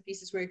other bits and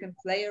pieces where you can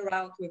play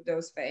around with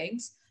those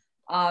things.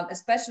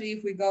 Especially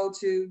if we go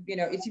to, you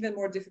know, it's even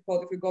more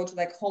difficult if we go to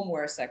like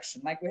homeware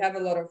section. Like we have a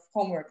lot of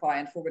homeware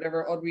clients for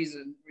whatever odd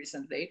reason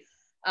recently.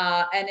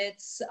 And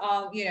it's,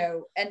 you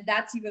know, and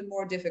that's even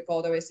more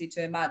difficult obviously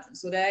to imagine.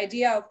 So the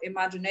idea of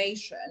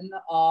imagination,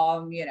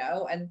 you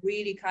know, and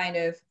really kind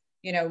of,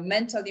 you know,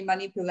 mentally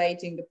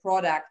manipulating the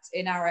product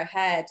in our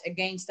head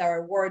against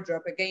our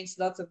wardrobe, against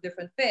lots of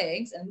different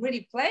things, and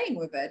really playing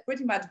with it,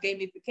 pretty much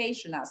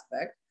gamification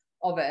aspect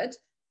of it,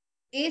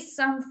 is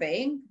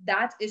something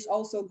that is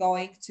also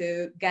going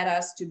to get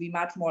us to be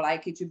much more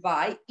likely to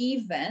buy,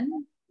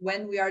 even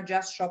when we are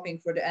just shopping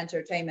for the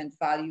entertainment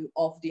value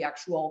of the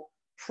actual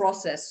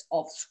process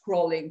of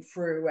scrolling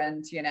through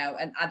and, you know,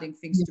 and adding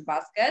things to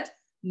basket,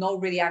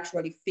 not really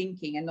actually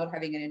thinking and not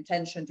having an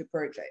intention to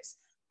purchase.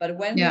 But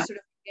when we sort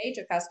of engage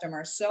a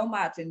customer so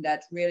much in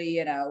that really,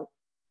 you know,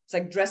 it's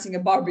like dressing a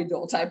Barbie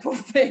doll type of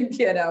thing,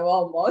 you know,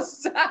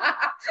 almost,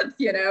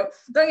 you know,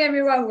 don't get me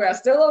wrong, we're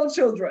still all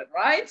children,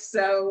 right?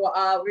 So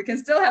we can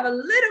still have a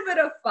little bit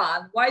of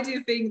fun. Why do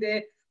you think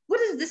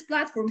what is this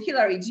platform,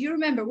 Hillary? Do you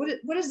remember,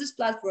 what is this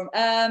platform?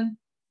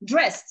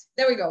 Dressed,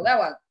 there we go, that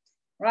one,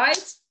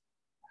 right?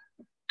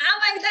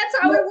 I'm like, that's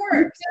how it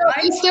works,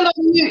 right? You're still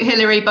on mute,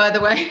 Hillary, by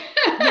the way.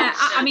 Yeah,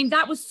 I mean,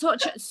 that was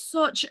such,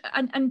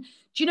 and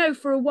do you know,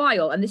 for a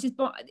while, and it's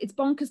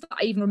bonkers that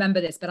I even remember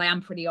this, but I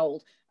am pretty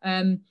old.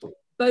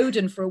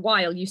 Boden for a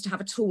while used to have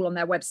a tool on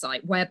their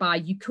website whereby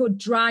you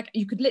could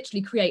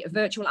literally create a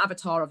virtual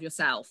avatar of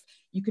yourself.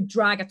 You could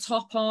drag a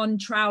top on,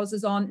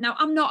 trousers on. Now,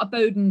 I'm not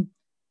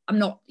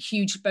a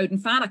huge Boden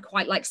fan. I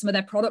quite like some of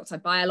their products. I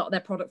buy a lot of their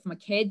product for my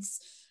kids.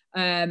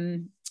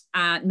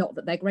 Not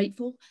that they're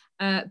grateful,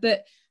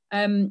 but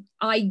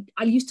I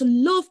used to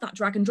love that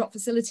drag and drop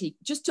facility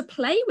just to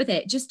play with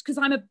it, just because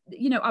I'm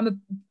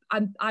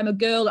a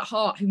girl at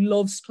heart who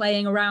loves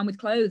playing around with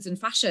clothes and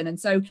fashion. And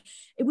so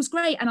it was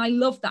great. And I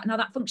love that. Now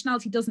that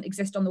functionality doesn't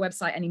exist on the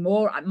website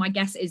anymore. My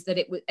guess is that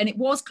it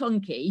was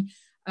clunky,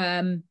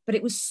 but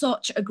it was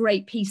such a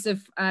great piece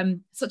of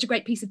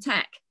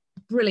tech.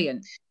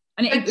 Brilliant.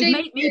 And it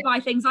made me buy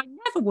things I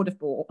never would have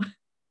bought.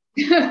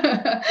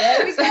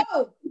 There we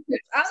go.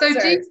 So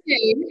GQ,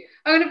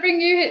 I'm going to bring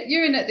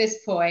you in at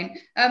this point.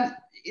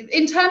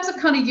 In terms of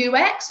kind of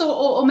UX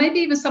or maybe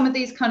even some of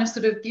these kind of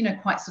sort of, you know,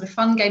 quite sort of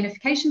fun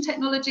gamification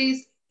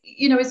technologies,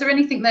 you know, is there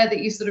anything there that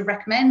you sort of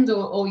recommend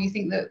or you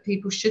think that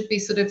people should be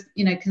sort of,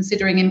 you know,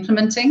 considering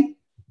implementing?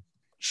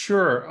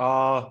 Sure.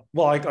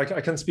 Well, I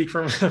can speak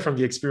from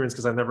the experience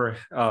because I've never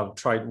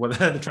tried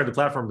the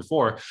platform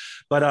before.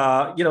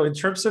 But you know, in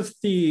terms of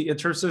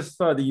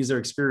the user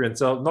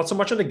experience, not so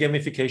much on the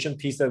gamification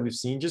piece that we've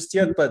seen just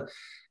yet, but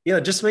yeah,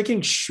 just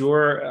making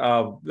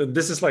sure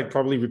this is like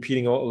probably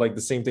repeating like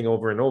the same thing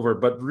over and over,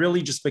 but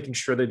really just making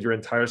sure that your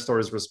entire store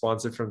is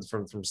responsive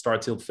from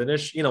start till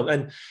finish. You know,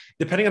 and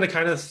depending on the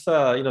kind of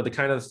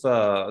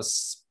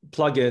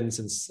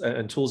plugins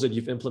and tools that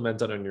you've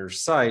implemented on your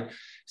site,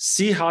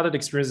 see how that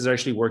experience is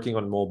actually working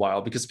on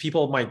mobile, because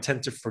people might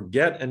tend to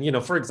forget. And, you know,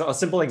 for example, a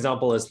simple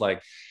example is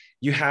like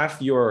you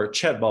have your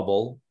chat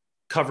bubble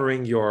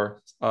covering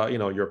your,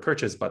 your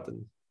purchase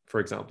button, for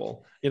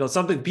example. You know,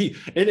 something,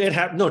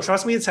 no,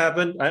 trust me, it's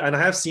happened. And I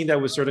have seen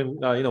that with certain,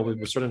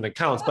 with certain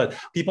accounts, but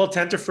people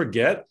tend to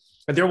forget.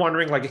 And they're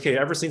wondering, like, okay,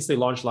 ever since they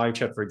launched live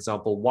chat, for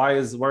example, why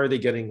are they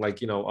getting like,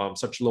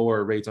 such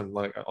lower rates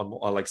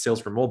on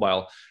sales for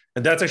mobile?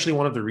 And that's actually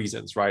one of the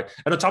reasons, right?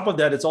 And on top of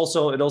that, it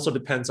also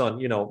depends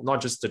on, not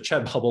just the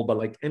chat bubble, but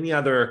like any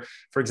other,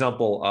 for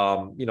example,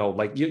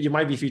 like you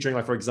might be featuring,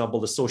 like, for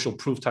example, the social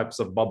proof types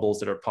of bubbles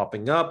that are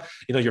popping up,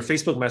 your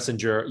Facebook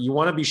Messenger. You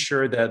want to be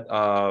sure that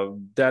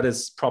that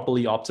is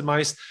properly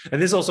optimized. And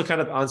this also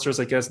kind of answers,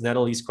 I guess,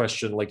 Natalie's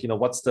question, like,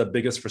 what's the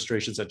biggest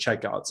frustrations at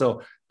checkout?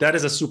 So that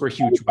is a super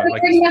huge one.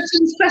 Like, bring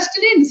Natalie's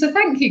question in. So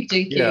thank you,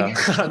 GQ.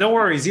 Yeah, no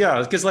worries.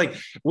 Yeah, because like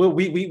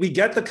we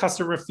get the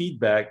customer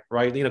feedback,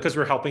 right? Because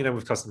we're helping them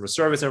with customer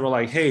service, and we're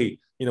like, hey,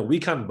 we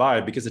can't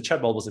buy because the chat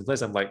bubble was in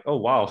place. I'm like, oh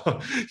wow,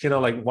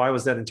 like, why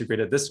was that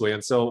integrated this way?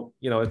 And so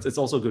it's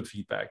also good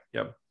feedback.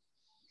 Yeah.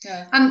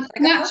 And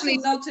naturally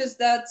notice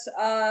that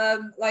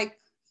like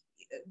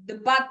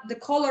the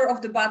color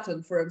of the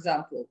button, for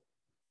example,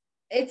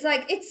 it's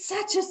like, it's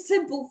such a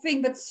simple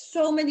thing, but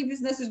so many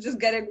businesses just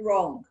get it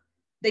wrong.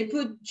 they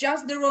put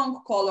just the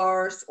wrong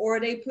colors, or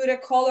they put a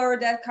color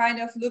that kind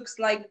of looks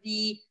like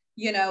the,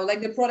 you know,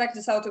 like the product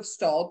is out of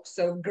stock.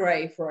 So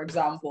gray, for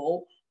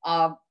example.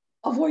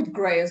 Avoid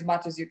gray as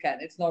much as you can.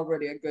 It's not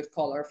really a good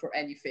color for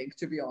anything,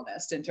 to be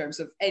honest, in terms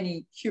of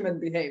any human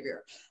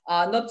behavior.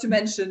 Not to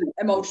mention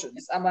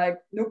emotions. I'm like,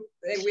 nope,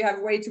 we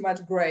have way too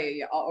much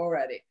gray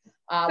already.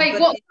 Wait,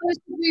 what color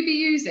should we be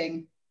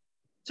using?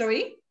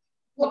 Sorry?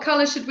 What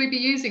color should we be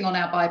using on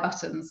our buy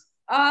buttons?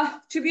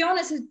 To be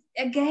honest,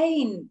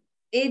 again,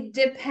 it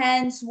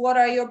depends what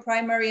are your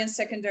primary and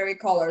secondary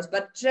colors,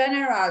 but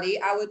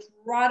generally I would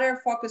rather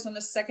focus on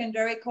the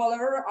secondary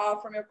color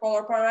from your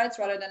color palettes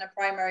rather than the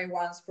primary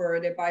ones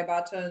for the buy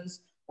buttons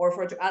or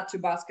for to add to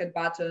basket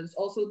buttons.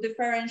 Also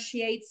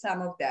differentiate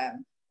some of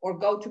them, or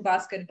go to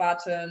basket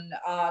button.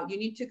 You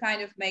need to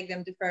kind of make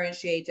them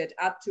differentiated,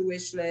 add to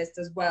wish list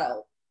as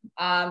well.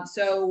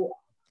 So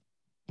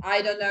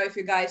I don't know if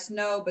you guys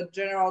know, but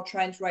general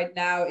trend right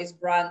now is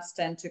brands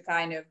tend to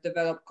kind of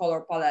develop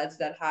color palettes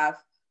that have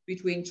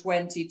between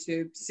 20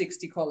 to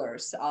 60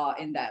 colors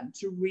in them,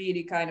 to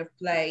really kind of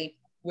play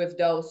with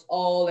those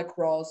all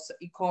across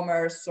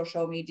e-commerce,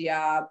 social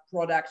media,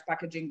 product,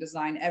 packaging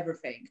design,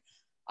 everything.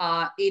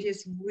 It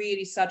is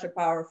really such a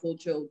powerful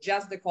tool,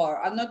 just the color.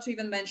 I'm not to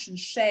even mention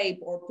shape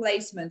or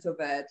placement of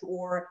it,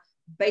 or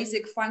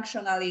basic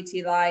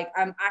functionality, like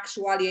I'm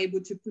actually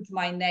able to put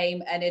my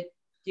name and it,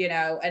 you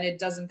know, and it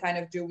doesn't kind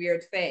of do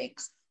weird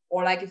things.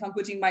 Or like if I'm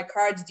putting my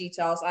card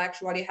details, I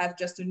actually have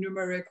just a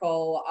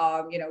numerical,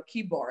 you know,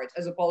 keyboard,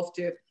 as opposed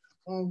to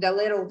the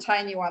little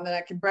tiny one that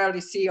I can barely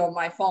see on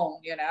my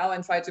phone, you know,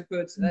 and try to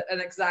put an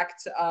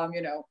exact,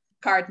 you know,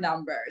 card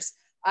numbers.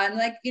 And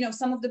like, you know,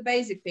 some of the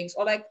basic things,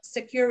 or like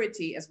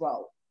security as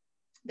well.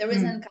 There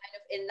isn't kind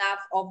of enough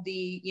of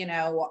the, you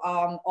know,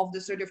 of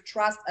the sort of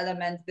trust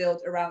element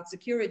built around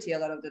security a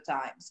lot of the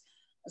times.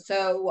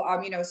 So,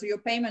 you know, so your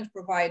payment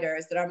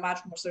providers that are much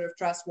more sort of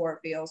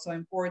trustworthy, also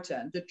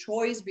important. The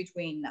choice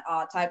between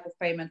type of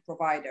payment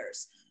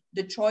providers,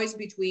 the choice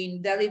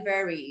between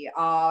delivery,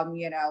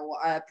 you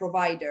know,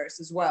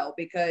 providers as well,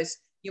 because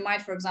you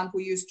might, for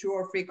example, use 2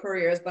 or 3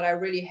 couriers, but I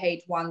really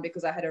hate one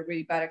because I had a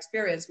really bad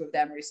experience with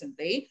them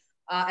recently.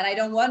 And I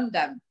don't want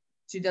them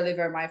to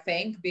deliver my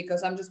thing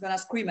because I'm just going to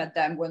scream at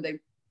them when they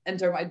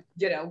enter my,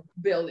 you know,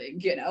 building,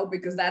 you know,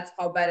 because that's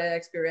how bad an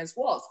experience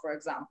was, for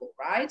example,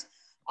 right?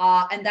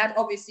 And that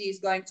obviously is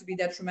going to be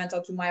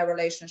detrimental to my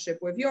relationship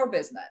with your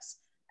business.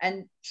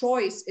 And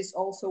choice is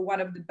also one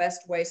of the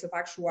best ways of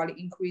actually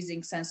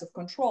increasing sense of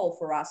control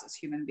for us as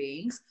human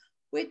beings,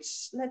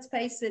 which, let's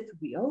face it,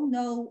 we all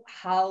know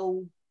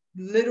how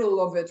little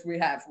of it we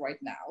have right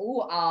now,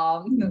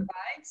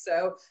 right?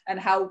 So, and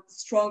how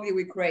strongly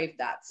we crave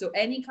that. So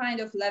any kind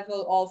of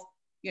level of,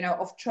 you know,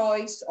 of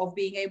choice, of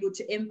being able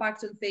to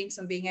impact on things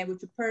and being able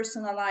to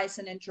personalize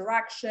an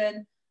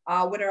interaction,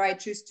 whether I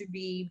choose to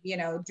be, you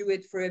know, do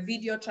it for a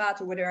video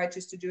chat, or whether I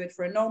choose to do it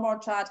for a normal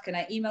chat. Can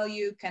I email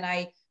you? Can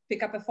I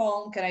pick up a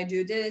phone? Can I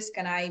do this?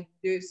 Can I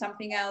do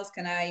something else?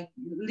 Can I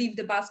leave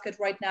the basket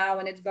right now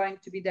and it's going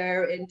to be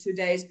there in 2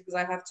 days because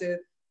I have to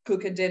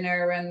cook a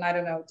dinner and I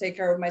don't know, take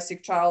care of my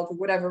sick child or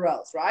whatever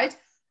else, right?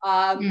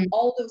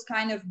 All those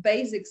kind of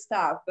basic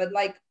stuff, but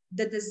like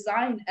the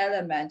design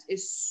element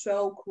is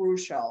so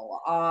crucial.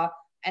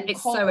 And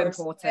it's colors,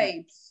 so important.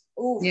 shapes,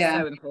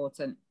 yeah, so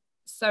important.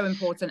 So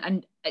important.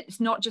 And it's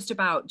not just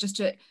about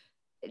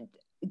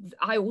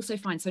I also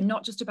find, so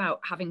not just about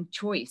having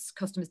choice.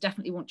 Customers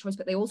definitely want choice,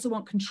 but they also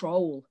want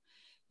control,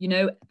 you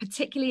know,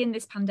 particularly in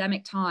this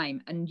pandemic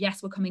time. And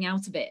yes, we're coming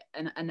out of it,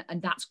 and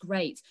that's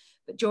great.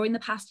 But during the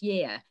past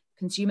year,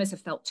 consumers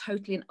have felt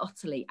totally and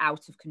utterly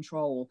out of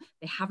control.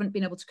 They haven't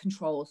been able to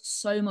control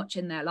so much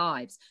in their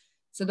lives.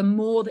 So the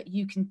more that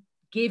you can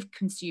give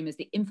consumers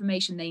the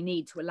information they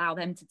need to allow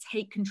them to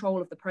take control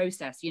of the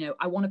process. You know,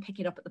 I want to pick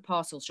it up at the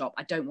parcel shop.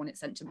 I don't want it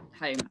sent to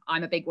home.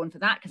 I'm a big one for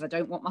that because I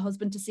don't want my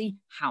husband to see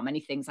how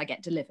many things I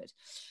get delivered.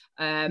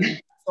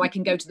 So I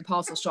can go to the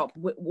parcel shop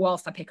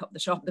whilst I pick up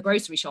the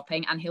grocery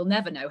shopping, and he'll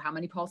never know how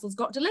many parcels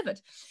got delivered,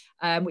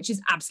 which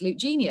is absolute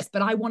genius.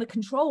 But I want to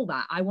control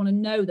that. I want to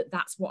know that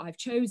that's what I've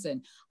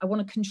chosen. I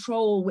want to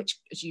control which,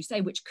 as you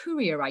say, which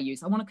courier I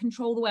use. I want to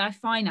control the way I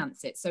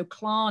finance it. So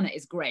Klarna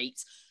is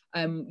great.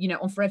 You know,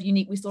 on Forever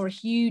Unique, we saw a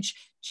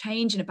huge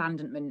change in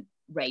abandonment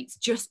rates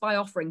just by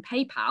offering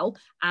PayPal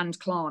and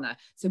Klarna.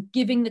 So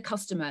giving the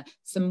customer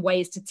some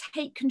ways to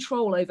take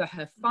control over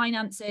her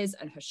finances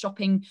and her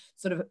shopping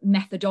sort of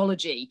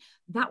methodology.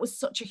 That was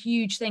such a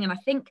huge thing. And I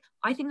think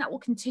that will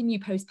continue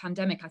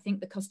post-pandemic. I think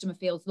the customer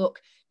feels, look,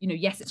 you know,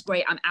 yes, it's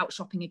great, I'm out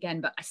shopping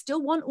again, but I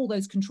still want all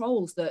those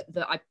controls that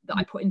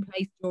I put in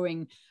place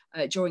during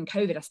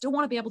COVID. I still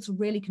want to be able to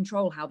really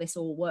control how this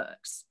all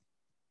works.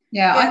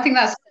 Yeah, I think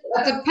that's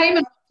the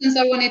payment options.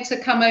 I wanted to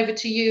come over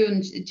to you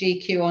and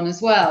GQ on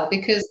as well,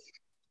 because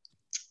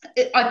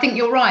I think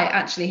you're right,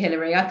 actually,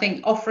 Hilary. I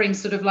think offering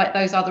sort of like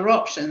those other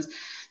options.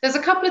 there's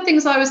a couple of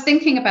things I was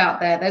thinking about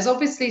there. There's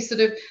obviously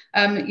sort of,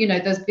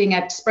 there's being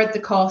able to spread the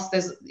cost.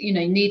 There's,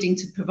 needing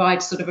to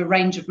provide sort of a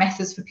range of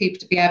methods for people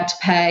to be able to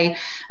pay,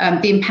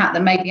 the impact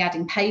that maybe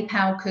adding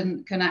PayPal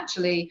can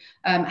actually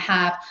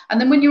have. And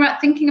then when you're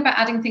thinking about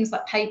adding things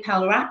like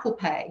PayPal or Apple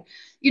Pay,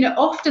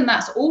 often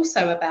that's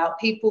also about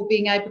people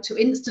being able to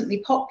instantly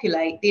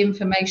populate the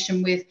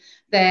information with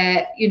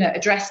their,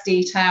 address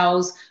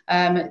details,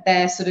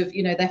 their sort of,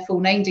 their full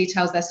name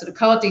details, their sort of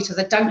card details.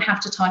 They don't have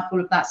to type all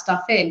of that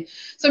stuff in.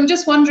 So I'm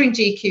just wondering,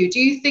 GQ, do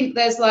you think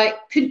there's like,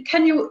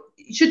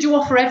 should you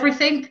offer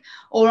everything,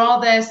 or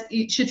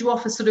should you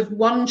offer sort of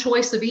one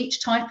choice of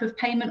each type of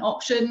payment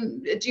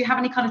option? Do you have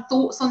any kind of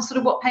thoughts on sort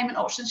of what payment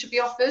options should be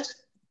offered?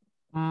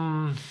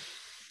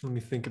 Let me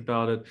think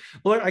about it.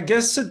 Well, I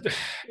guess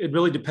it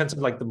really depends on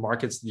like the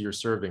markets that you're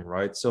serving,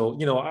 right? So,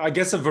 I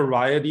guess a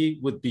variety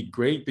would be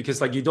great, because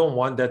like you don't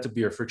want that to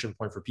be a friction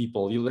point for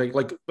people. You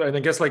and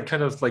I guess like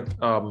kind of like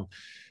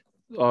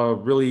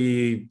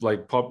really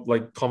like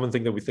common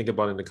thing that we think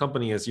about in the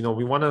company is,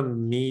 we want to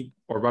meet,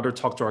 or rather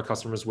talk to our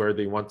customers where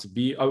they want to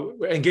be,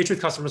 engage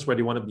with customers where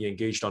they want to be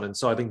engaged on. And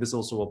so I think this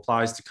also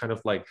applies to kind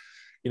of like,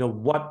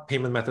 what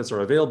payment methods are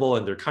available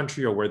in their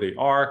country or where they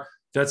are.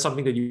 That's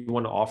something that you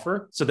want to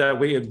offer. So that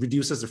way it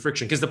reduces the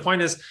friction. Because the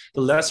point is,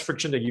 the less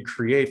friction that you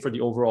create for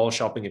the overall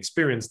shopping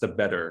experience, the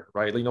better,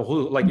 right?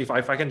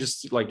 If I can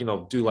just do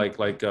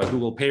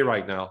Google Pay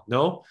right now.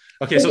 No?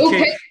 Okay, so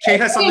Kate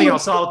has something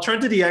else. So I'll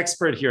turn to the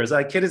expert here.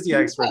 Kate is the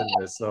expert in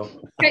this. So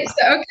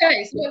so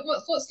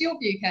what's your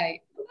view, Kate?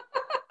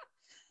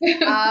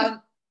 I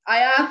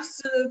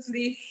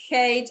absolutely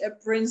hate a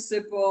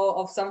principle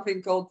of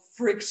something called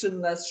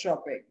frictionless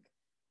shopping.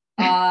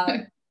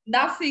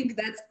 Nothing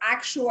that's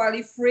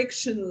actually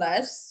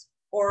frictionless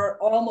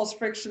or almost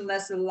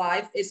frictionless in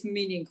life is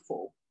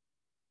meaningful.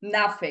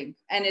 Nothing,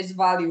 and it's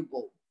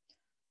valuable.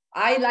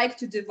 I like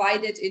to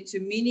divide it into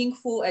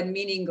meaningful and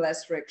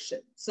meaningless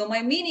friction. So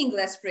my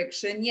meaningless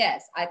friction,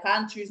 yes, I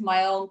can't choose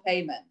my own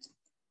payment.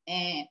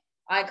 I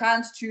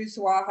can't choose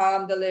how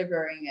I'm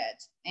delivering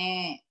it.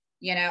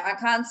 I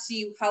can't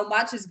see how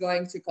much it's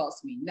going to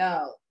cost me.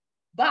 No,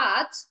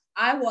 but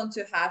I want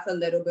to have a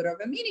little bit of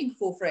a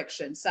meaningful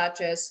friction,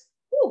 such as,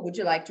 would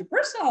you like to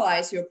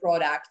personalize your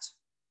product?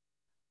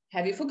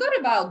 Have you forgot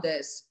about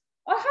this?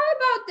 Or how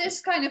about this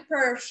kind of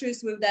pair of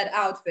shoes with that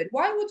outfit?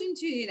 Why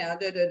wouldn't you,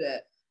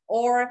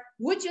 Or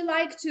would you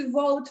like to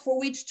vote for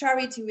which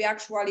charity we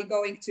actually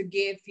going to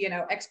give,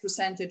 X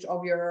percentage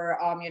of your,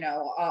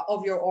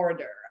 of your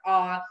order?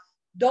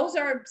 Those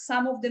are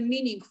some of the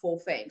meaningful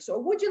things.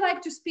 Or would you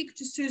like to speak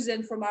to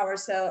Susan from our,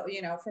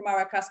 from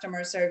our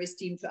customer service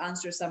team to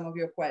answer some of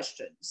your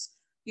questions?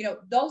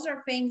 Those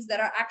are things that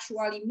are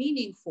actually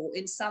meaningful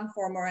in some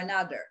form or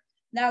another.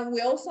 Now,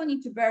 we also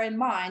need to bear in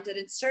mind that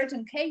in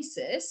certain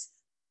cases,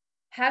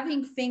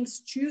 having things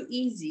too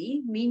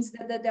easy means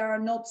that they are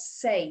not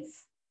safe,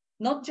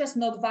 not just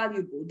not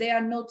valuable, they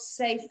are not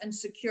safe and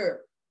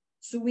secure.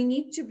 So we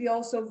need to be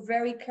also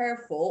very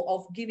careful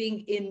of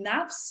giving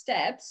enough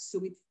steps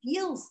so it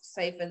feels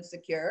safe and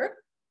secure,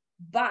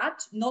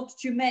 but not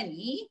too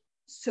many,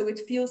 so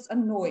it feels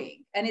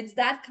annoying. And it's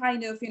that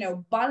kind of,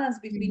 balance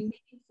between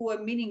meaningful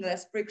and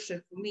meaningless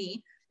friction for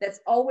me that's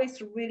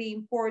always really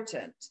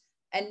important.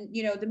 And,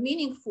 the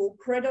meaningful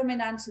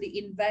predominantly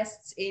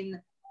invests in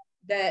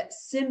the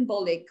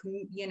symbolic,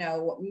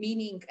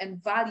 meaning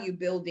and value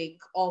building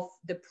of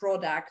the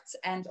products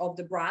and of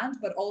the brand,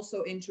 but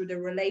also into the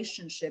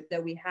relationship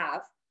that we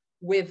have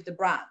with the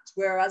brand.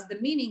 Whereas the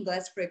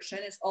meaningless friction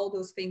is all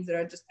those things that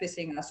are just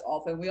pissing us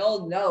off. And we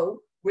all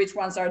know which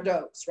ones are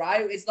those,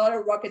 right? It's not a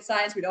rocket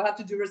science. We don't have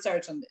to do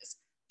research on this.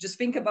 Just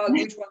think about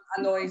which one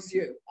annoys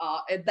you.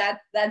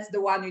 That's the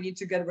one you need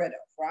to get rid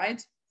of,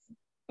 right?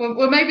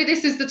 Well, maybe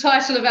this is the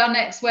title of our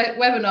next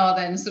webinar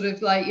then, sort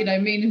of like,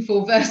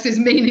 meaningful versus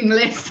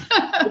meaningless.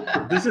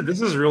 This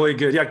is really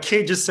good. Yeah,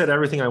 Kate just said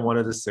everything I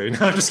wanted to say. No,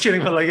 I'm just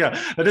kidding.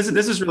 But this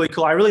is really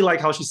cool. I really like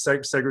how she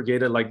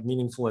segregated like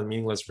meaningful and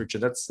meaningless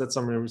friction. That's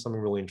something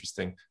really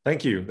interesting.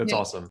 Thank you. That's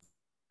awesome.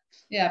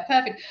 Yeah,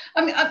 perfect.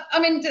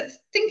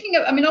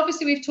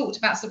 Obviously we've talked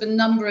about sort of a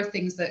number of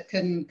things that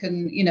can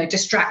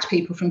distract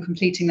people from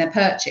completing their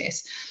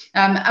purchase.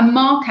 And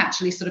Mark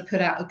actually sort of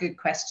put out a good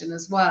question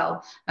as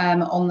well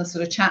on the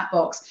sort of chat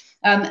box.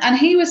 And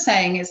he was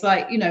saying, it's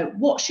like,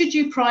 what should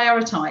you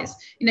prioritize?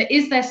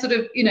 Is there sort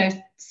of,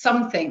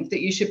 something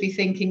that you should be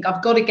thinking,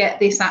 I've got to get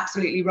this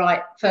absolutely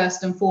right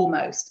first and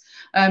foremost?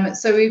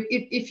 So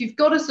if you've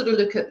got to sort of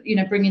look at,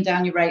 bringing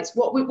down your rates,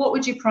 what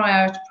would you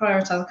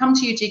prioritize? I'll come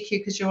to you, GQ,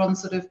 because you're on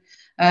sort of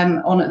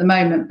on at the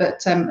moment,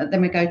 but then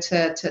we go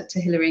to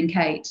Hilary and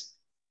Kate.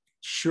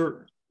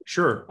 Sure.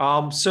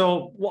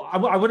 So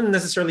I wouldn't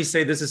necessarily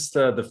say this is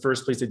the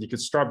first place that you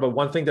could start, but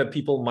one thing that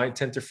people might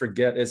tend to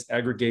forget is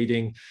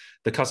aggregating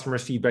the customer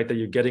feedback that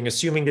you're getting,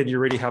 assuming that you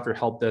already have your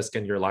help desk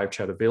and your live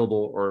chat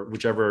available, or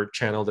whichever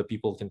channel that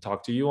people can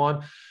talk to you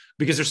on.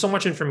 because there's so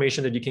much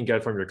information that you can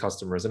get from your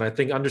customers. And I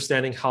think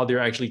understanding how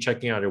they're actually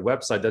checking out your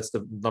website, that's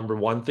the number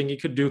one thing you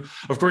could do.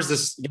 Of course,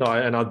 this,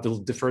 and I'll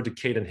defer to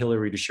Kate and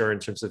Hillary to share in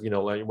terms of,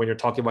 like when you're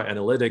talking about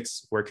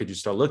analytics, where could you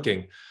start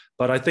looking?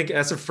 But I think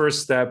as a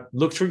first step,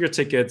 look through your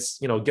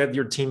tickets, get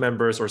your team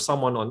members or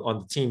someone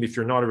on the team, if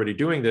you're not already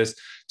doing this,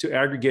 to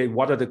aggregate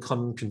what are the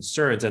common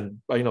concerns and,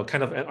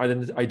 kind of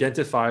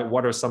identify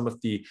what are some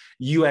of the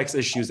UX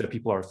issues that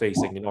people are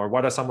facing, or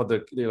what are some of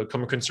the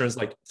common concerns,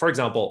 like, for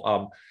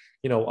example,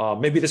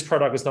 maybe this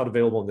product is not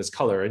available in this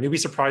color. And you'll be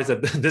surprised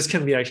that this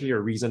can be actually a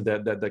reason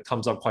that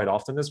comes up quite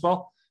often as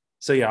well.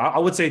 So yeah, I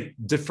would say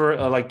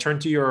turn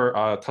to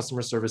your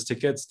customer service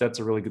tickets. That's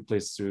a really good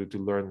place to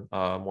learn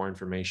more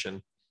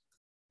information.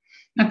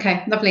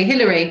 Okay, lovely.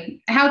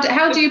 Hillary, how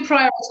do you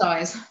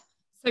prioritize?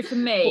 So for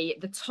me,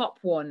 the top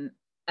one,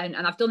 and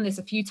I've done this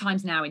a few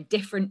times now in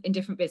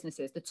different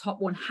businesses, the top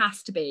one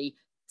has to be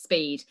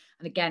speed.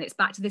 And again, it's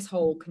back to this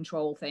whole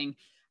control thing.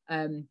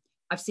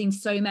 I've seen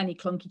so many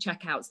clunky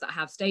checkouts that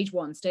have stage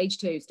 1, stage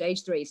 2,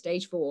 stage 3,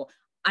 stage 4,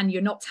 and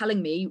you're not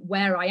telling me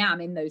where I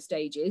am in those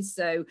stages.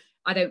 So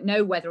I don't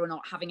know whether or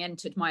not, having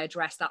entered my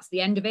address, that's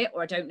the end of it,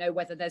 or I don't know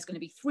whether there's going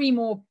to be 3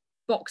 more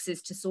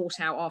boxes to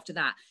sort out after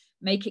that.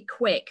 Make it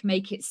quick,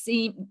 make it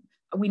seem,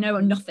 we know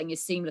nothing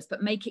is seamless,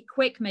 but make it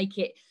quick, make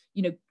it,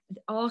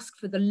 ask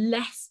for the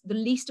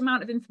least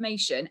amount of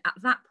information at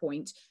that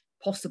point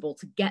possible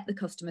to get the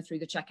customer through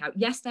the checkout.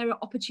 Yes, there are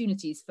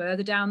opportunities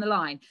further down the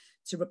line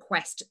to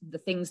request the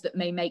things that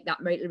may make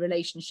that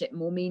relationship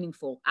more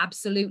meaningful.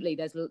 Absolutely.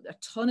 There's a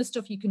ton of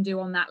stuff you can do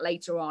on that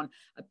later on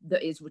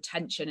that is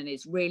retention and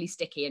is really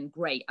sticky and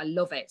great. I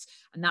love it.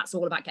 And that's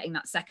all about getting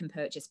that second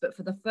purchase. But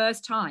for the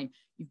first time,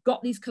 you've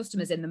got these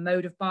customers in the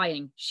mode of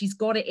buying. She's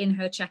got it in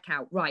her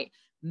checkout. Right.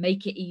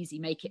 Make it easy,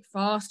 make it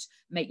fast,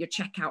 make your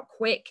checkout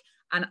quick.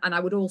 And I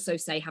would also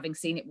say, having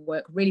seen it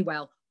work really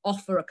well,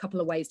 offer a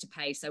couple of ways to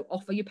pay. So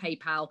offer your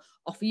PayPal,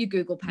 offer your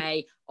Google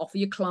Pay, offer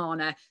your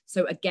Klarna.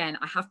 So again,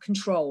 I have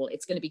control.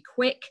 It's going to be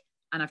quick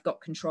and I've got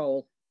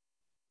control.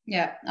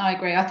 Yeah, I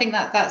agree. I think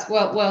that's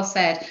well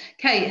said.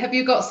 Kate, have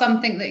you got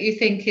something that you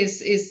think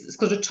is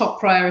got a top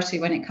priority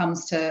when it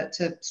comes to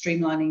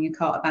streamlining your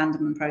cart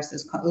abandonment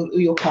process, or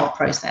your cart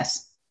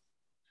process?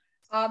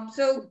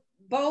 So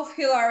both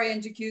Hillary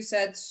and GQ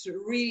said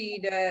really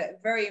the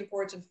very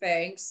important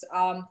things.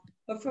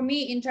 But for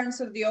me, in terms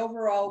of the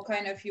overall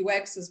kind of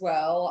UX as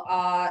well,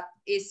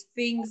 is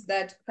things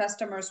that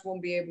customers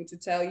won't be able to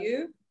tell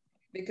you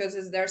because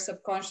it's their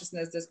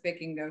subconsciousness that's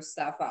picking those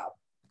stuff up.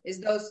 It's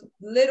those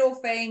little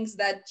things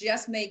that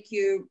just make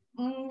you,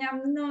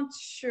 I'm not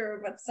sure,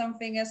 but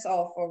something is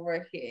off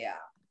over here.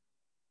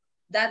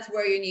 That's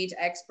where you need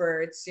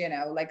experts,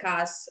 like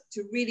us,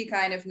 to really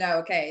kind of know,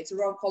 okay, it's the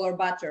wrong color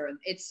button,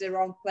 it's the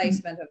wrong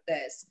placement of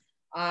this.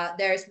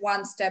 There's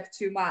one step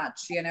too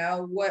much,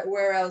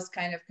 where else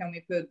kind of can we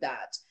put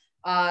that?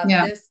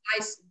 The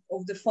size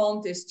of the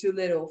font is too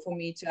little for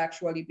me to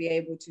actually be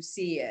able to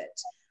see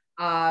it.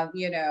 I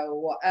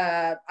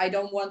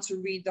don't want to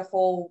read the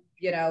whole,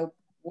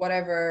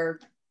 whatever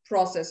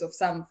process of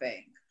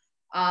something.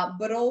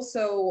 But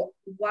also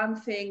one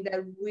thing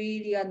that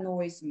really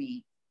annoys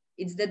me,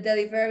 it's the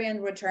delivery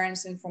and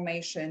returns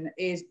information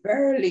is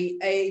barely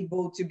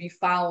able to be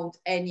found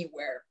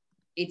anywhere.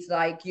 It's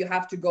like you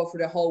have to go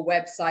through the whole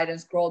website and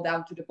scroll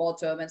down to the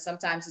bottom, and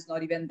sometimes it's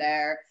not even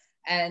there.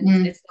 And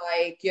it's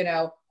like,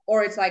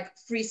 or it's like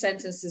 3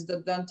 sentences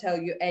that don't tell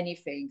you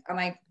anything. I'm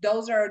like,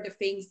 those are the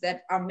things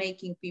that are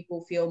making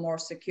people feel more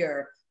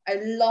secure. I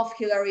love,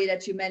 Hillary,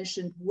 that you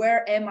mentioned,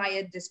 where am I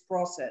at this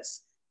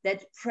process?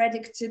 That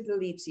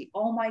predictability,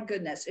 oh my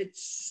goodness,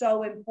 it's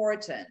so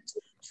important.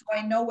 So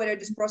I know whether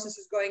this process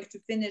is going to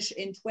finish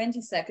in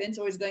 20 seconds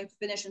or is going to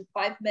finish in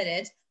 5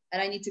 minutes,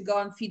 and I need to go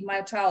and feed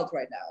my child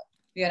right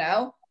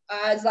now,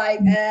 it's like,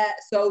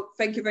 so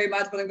thank you very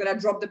much, but I'm going to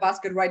drop the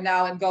basket right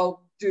now and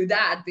go do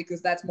that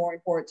because that's more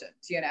important,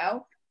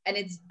 and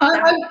it's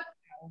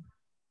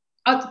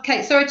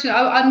okay, sorry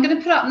I'm going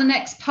to put up the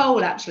next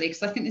poll actually,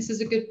 because I think this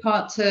is a good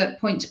point to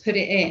put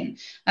it in.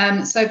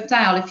 So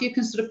Dal, if you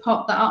can sort of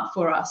pop that up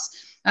for us,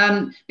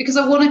 because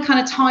I want to kind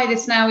of tie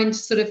this now into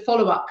sort of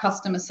follow-up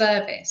customer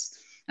service.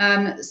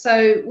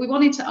 So we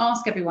wanted to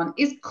ask everyone,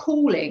 is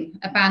calling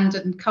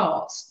abandoned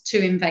carts too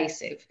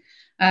invasive?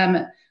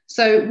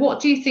 So what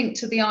do you think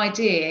to the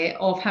idea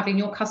of having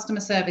your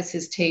customer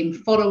services team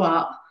follow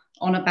up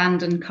on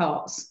abandoned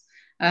carts?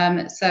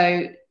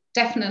 So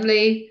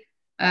definitely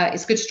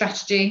it's good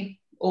strategy,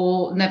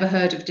 or never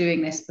heard of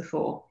doing this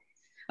before.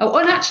 Oh,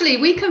 and actually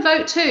we can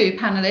vote too,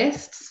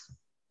 panelists.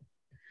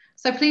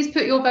 So please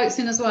put your votes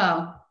in as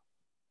well.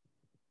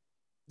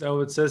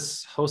 No, it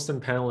says host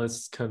and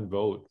panelists can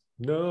vote.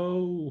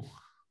 No.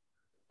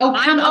 Oh,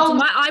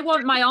 I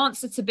want my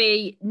answer to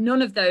be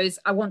none of those.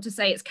 I want to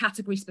say it's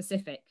category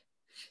specific.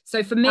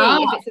 So for me,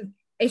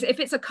 if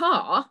it's a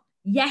car,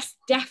 yes,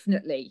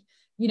 definitely.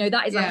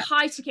 That is a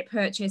high ticket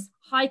purchase,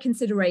 high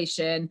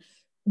consideration,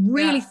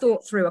 really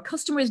thought through. A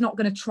customer is not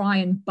going to try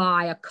and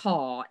buy a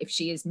car if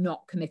she is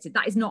not committed.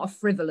 That is not a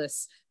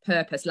frivolous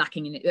purchase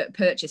lacking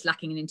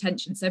in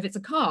intention. So if it's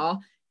a car,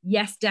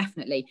 Yes,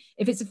 definitely.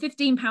 If it's a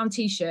 £15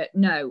 t-shirt,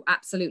 no,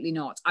 absolutely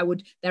not.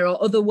 There are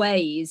other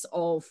ways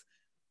of,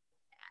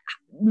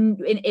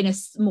 in a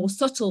more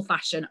subtle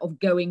fashion, of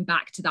going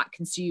back to that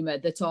consumer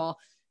that are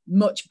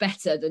much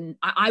better than,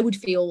 I would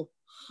feel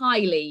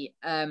highly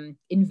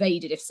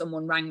invaded if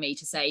someone rang me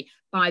to say,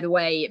 by the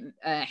way,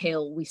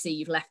 Hill, we see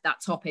you've left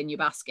that top in your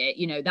basket,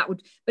 you know, that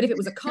would, but if it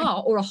was a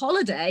car or a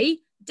holiday,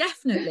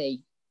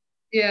 definitely.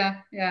 Yeah,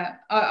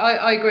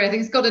 I agree. I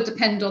think it's got to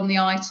depend on the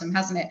item,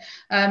 hasn't it?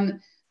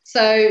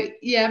 So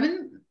yeah, I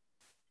mean,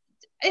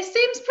 it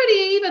seems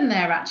pretty even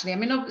there, actually. I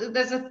mean,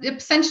 there's a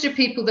percentage of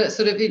people that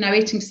sort of,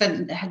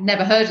 18% had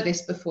never heard of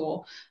this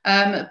before.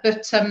 But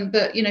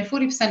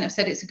 40% have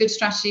said it's a good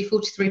strategy.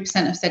 43%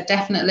 have said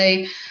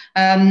definitely.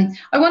 I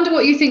wonder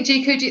what you think,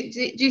 Jiku.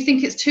 Do you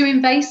think it's too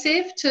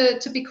invasive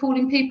to be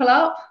calling people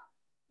up?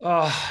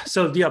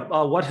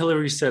 What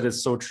Hillary said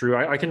is so true.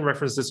 I can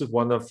reference this with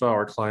one of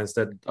our clients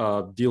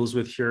that deals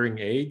with hearing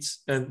aids.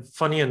 And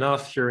funny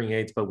enough, hearing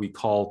aids, but we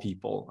call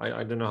people.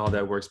 I don't know how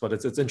that works, but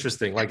it's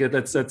interesting. Like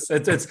it's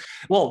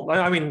well,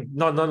 I mean,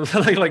 not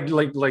like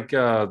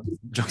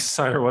jokes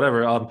aside or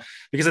whatever.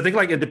 Because I think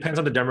like it depends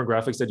on the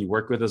demographics that you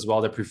work with as well.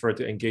 That prefer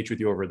to engage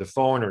with you over the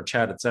phone or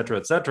chat, et cetera,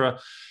 et cetera.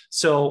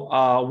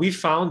 So we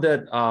found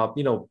that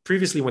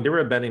previously when they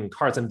were abandoning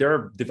carts, and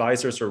their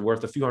devices are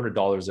worth a few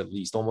 $100s at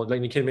least, almost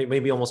like you can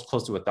maybe almost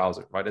close to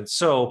 $1,000, right? And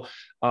so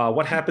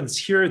what happens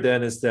here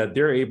then is that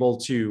they're able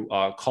to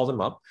call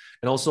them up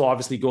and also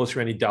obviously go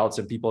through any doubts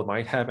that people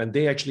might have, and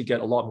they actually get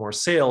a lot more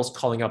sales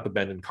calling up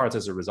abandoned carts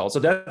as a result. So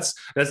that's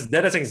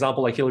an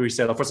example. Like Hillary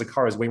said, of course, a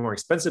car is way more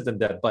expensive than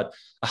that, but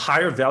a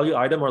higher value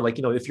item, or like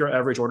if your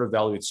average order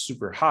value is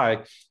super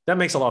high, that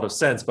makes a lot of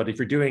sense. But if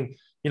you're doing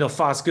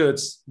fast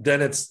goods,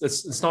 then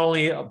it's not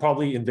only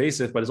probably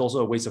invasive, but it's also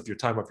a waste of your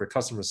time of your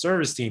customer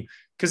service team,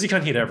 because you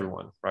can't hit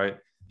everyone, right?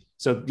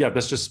 So yeah,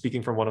 that's just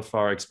speaking from one of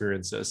our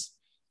experiences.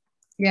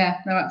 Yeah,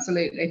 no,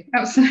 absolutely.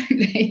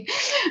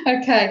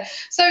 Okay,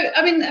 so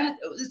I mean,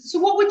 so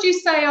what would you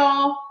say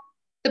are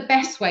the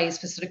best ways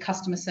for sort of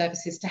customer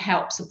services to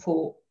help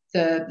support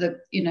the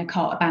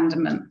cart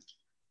abandonment?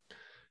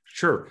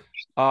 Sure.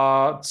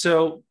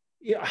 So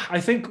yeah, I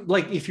think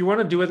like if you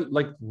want to do it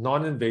like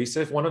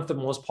non-invasive, one of the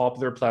most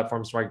popular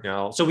platforms right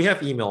now. So we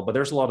have email, but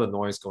there's a lot of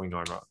noise going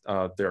on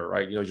there,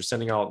 right? You're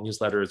sending out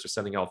newsletters, you're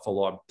sending out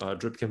follow-up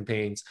drip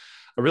campaigns.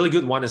 A really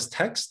good one is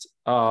text.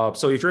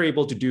 So if you're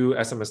able to do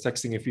SMS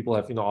texting, if people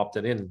have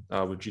opted in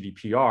with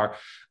GDPR,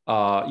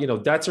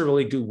 that's a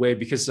really good way,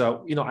 because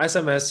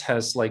SMS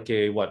has like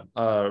a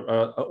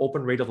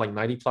open rate of like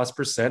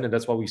 90+%, and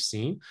that's what we've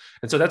seen.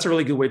 And so that's a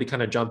really good way to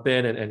kind of jump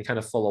in and kind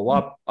of follow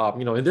up.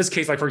 In this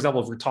case, like for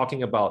example, if we're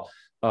talking about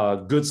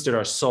goods that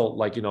are sold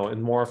like in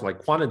more of like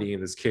quantity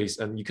in this case,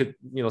 and you could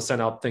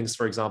send out things,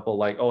 for example,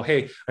 like, oh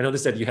hey, I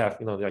noticed that you have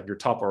like your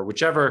top or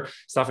whichever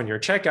stuff in your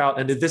checkout,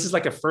 and this is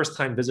like a first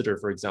time visitor,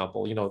 for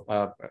example,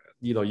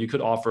 you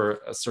could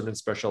offer a certain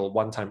special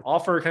one-time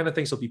offer kind of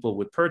thing, so people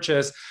would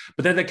purchase.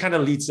 But then that kind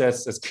of leads,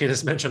 as Kate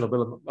has mentioned,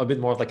 a bit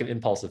more of like an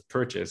impulsive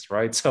purchase,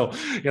 right? So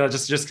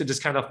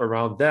just kind of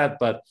around that.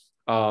 But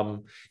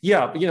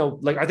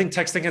like I think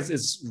texting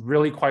is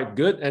really quite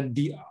good. And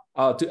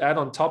to add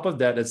on top of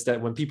that is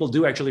that when people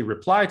do actually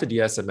reply to the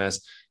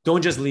SMS,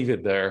 don't just leave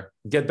it there.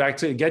 Get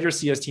your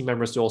CS team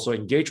members to also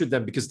engage with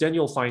them, because then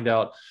you'll find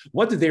out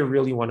what do they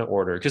really want to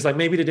order. Because like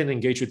maybe they didn't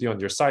engage with you on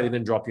your site, they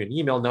didn't drop you an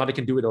email. Now they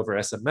can do it over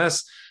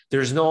SMS.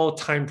 There's no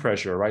time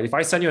pressure, right? If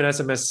I send you an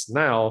SMS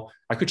now,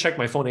 I could check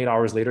my phone 8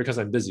 hours later because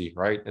I'm busy,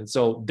 right? And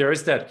so there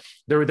isn't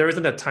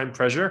that time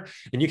pressure,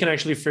 and you can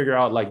actually figure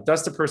out like,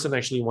 does the person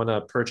actually want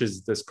to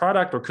purchase this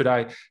product, or could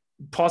I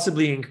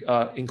possibly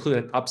include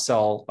an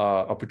upsell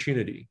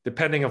opportunity,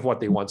 depending on what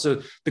they want.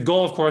 So the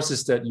goal, of course,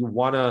 is that you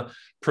want to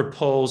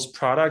propose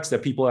products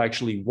that people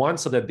actually want,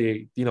 so that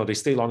they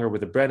stay longer with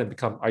the brand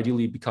and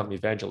ideally become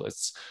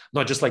evangelists,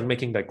 not just like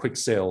making that quick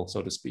sale,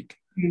 so to speak.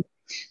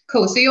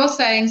 Cool. So you're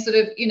saying sort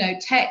of,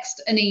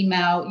 text and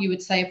email, you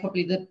would say are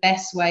probably the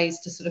best ways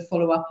to sort of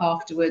follow up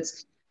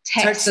afterwards.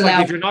 Text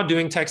like if you're not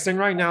doing texting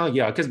right now,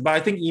 yeah, but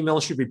I think email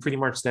should be pretty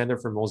much standard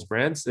for most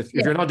brands. If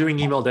you're not doing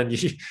email, then you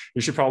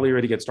should probably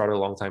already get started a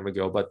long time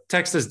ago. But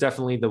text is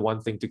definitely the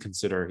one thing to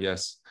consider.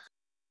 Yes.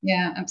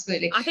 Yeah,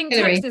 absolutely. I think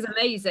Hillary. Text is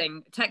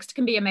amazing. Text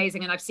can be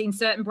amazing, and I've seen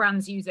certain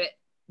brands use it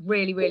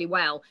really, really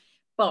well.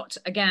 But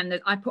again,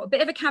 I put a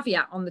bit of a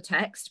caveat on the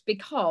text,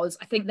 because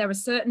I think there are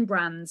certain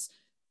brands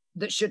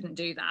that shouldn't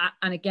do that.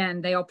 And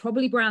again, they are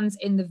probably brands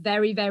in the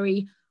very,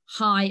 very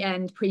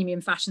high-end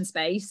premium fashion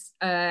space,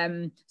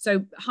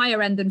 so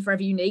higher end than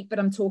Forever Unique, but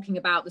I'm talking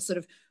about the sort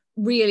of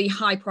really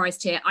high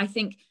priced tier. I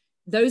think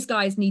those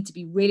guys need to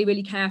be really,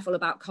 really careful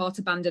about cart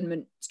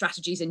abandonment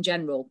strategies in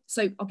general.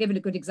 So I'll give it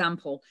a good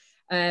example.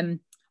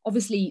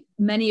 Obviously,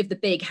 many of the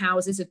big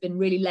houses have been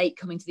really late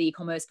coming to the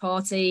e-commerce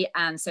party,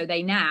 and so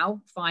they now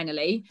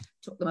finally,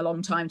 took them a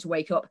long time to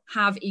wake up,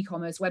 have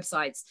e-commerce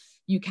websites.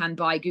 You can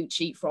buy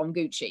Gucci from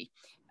Gucci.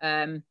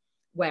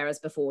 Whereas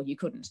before you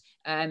couldn't,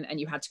 and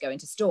you had to go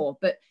into store.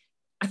 But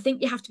I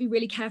think you have to be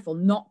really careful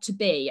not to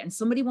be, and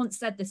somebody once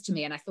said this to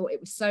me and I thought it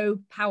was so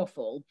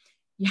powerful,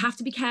 you have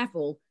to be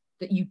careful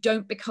that you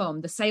don't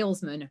become the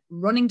salesman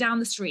running down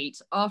the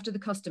street after the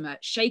customer,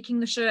 shaking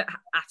the shirt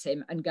at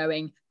him and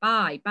going,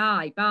 buy,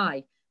 buy,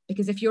 buy.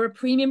 Because if you're a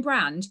premium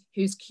brand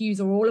whose cues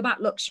are all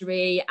about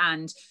luxury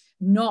and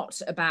not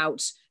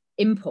about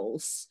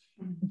impulse,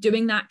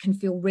 doing that can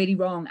feel really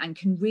wrong and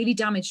can really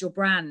damage your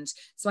brand.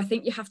 So I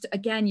think you have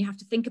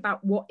to think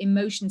about what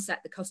emotion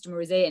set the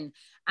customer is in.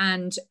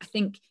 And I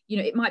think,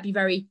 it might be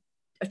very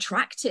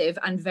attractive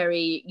and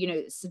very,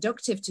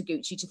 seductive to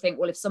Gucci to think,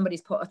 well, if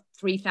somebody's put a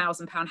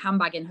 £3,000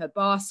 handbag in her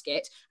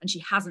basket and she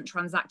hasn't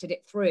transacted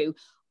it through,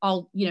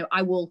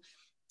 I will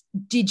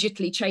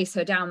digitally chase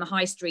her down the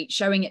high street,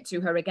 showing it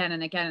to her again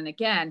and again and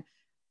again.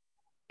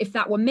 If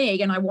that were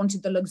me and I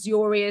wanted the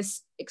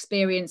luxurious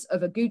experience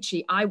of a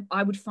Gucci,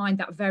 I would find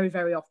that very,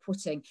 very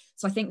off-putting.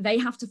 So I think they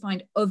have to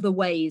find other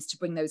ways to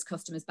bring those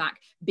customers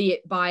back, be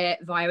it via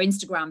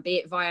Instagram, be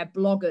it via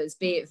bloggers,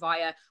 be it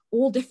via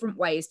all different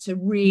ways to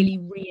really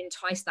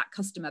re-entice that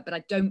customer. But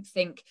I don't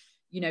think,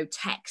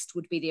 text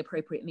would be the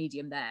appropriate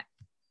medium there.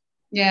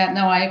 Yeah,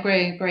 no, I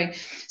agree.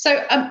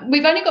 So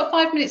we've only got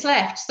 5 minutes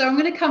left. So I'm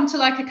going to come to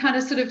like a kind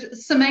of sort of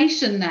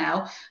summation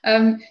now.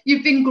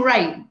 You've been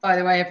great, by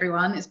the way,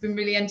 everyone. It's been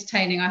really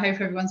entertaining. I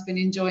hope everyone's been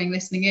enjoying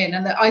listening in.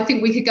 And I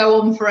think we could go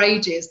on for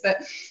ages.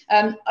 But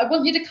I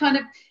want you to kind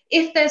of,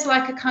 if there's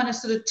like a kind of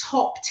sort of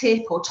top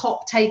tip or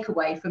top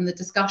takeaway from the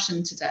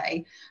discussion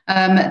today,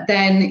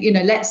 then,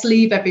 let's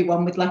leave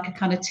everyone with like a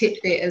kind of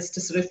tidbit as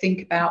to sort of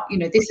think about,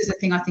 this is a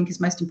thing I think is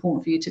most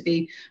important for you to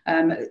be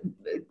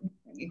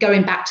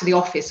going back to the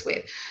office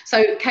with.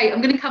 So Kate,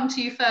 I'm going to come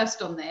to you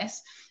first on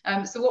this.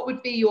 So what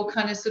would be your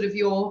kind of sort of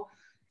your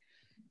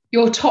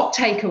top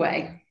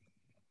takeaway?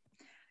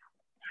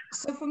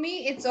 So for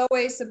me, it's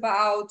always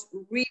about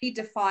really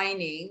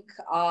defining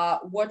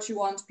what you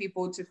want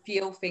people to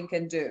feel, think,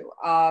 and do.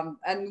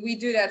 And we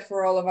do that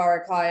for all of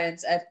our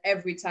clients at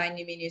every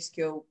tiny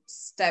minuscule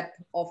step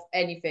of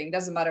anything.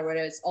 Doesn't matter whether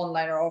it's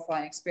online or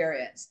offline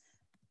experience.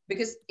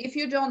 Because if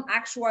you don't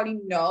actually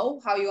know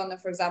how you want them,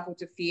 for example,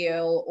 to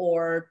feel,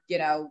 or,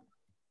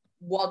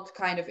 what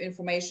kind of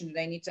information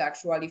they need to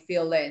actually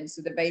fill in,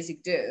 so the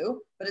basic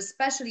do, but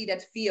especially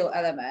that feel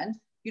element,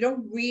 you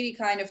don't really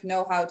kind of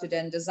know how to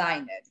then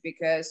design it,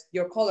 because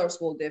your colors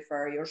will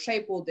differ, your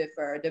shape will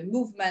differ, the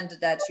movement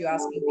that you're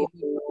asking people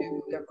to do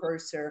with their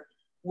cursor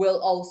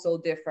will also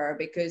differ,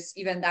 because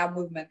even that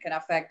movement can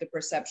affect the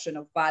perception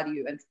of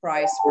value and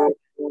price and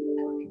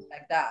things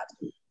like that.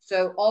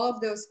 So all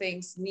of those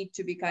things need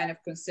to be kind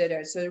of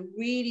considered. So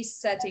really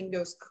setting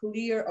those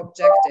clear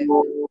objectives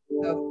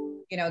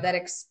of, that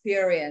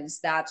experience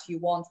that you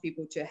want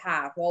people to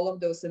have, all of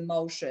those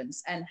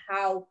emotions, and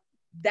how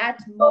that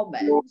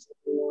moment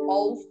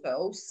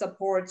also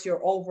supports your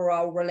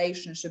overall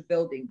relationship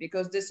building,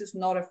 because this is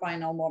not a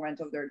final moment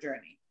of their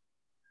journey.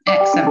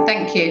 Excellent,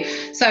 thank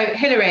you. So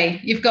Hilary,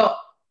 you've got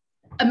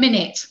a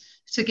minute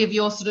to give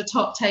your sort of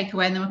top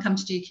takeaway, and then we'll come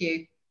to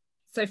GQ.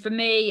 So for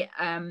me,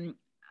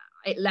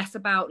 less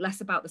about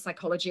the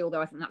psychology,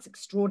 although I think that's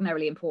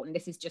extraordinarily important.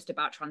 This is just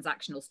about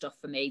transactional stuff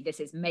for me.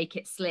 This is make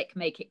it slick,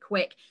 make it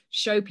quick,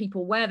 show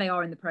people where they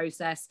are in the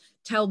process,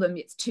 tell them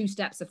it's 2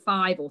 steps of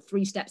 5 or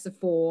 3 steps of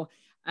 4,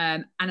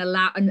 and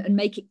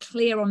make it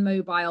clear on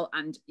mobile,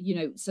 and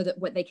so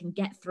that they can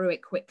get through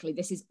it quickly.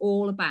 This is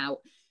all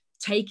about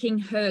taking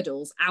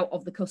hurdles out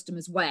of the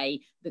customer's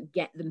way that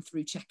get them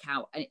through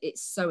checkout, and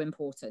it's so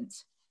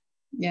important.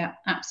 Yeah,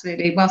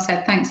 absolutely. Well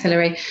said. Thanks,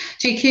 Hilary.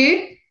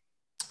 GQ?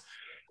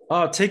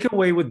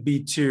 Takeaway would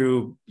be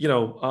to,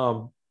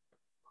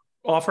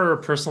 offer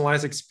a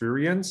personalized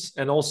experience,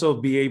 and also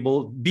be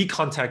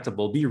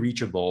contactable, be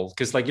reachable.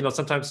 Because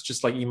sometimes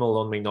just like email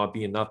alone may not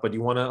be enough, but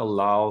you want to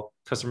allow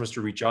customers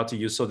to reach out to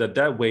you, so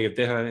that way, if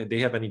they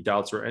have any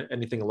doubts or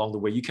anything along the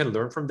way, you can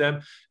learn from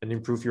them and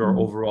improve your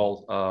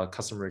overall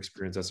customer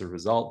experience as a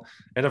result.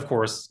 And of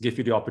course, give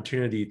you the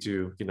opportunity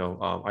to,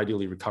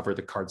 ideally recover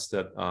the cards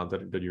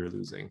that you're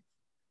losing.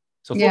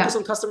 So focus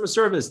on customer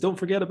service. Don't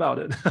forget about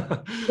it.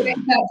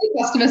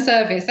 Customer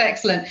service,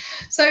 excellent.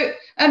 So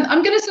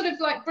I'm going to sort of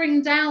like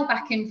bring Dal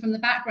back in from the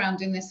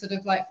background in this sort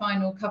of like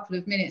final couple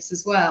of minutes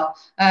as well.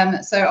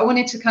 So I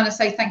wanted to kind of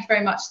say thank you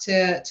very much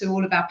to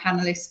all of our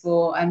panelists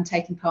for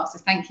taking part. So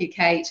thank you,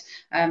 Kate.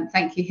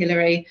 Thank you,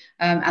 Hilary.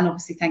 And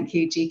obviously thank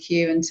you,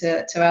 GQ, and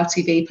to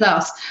LTV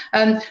Plus.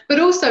 But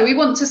also we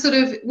want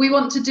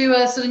to do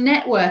a sort of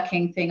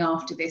networking thing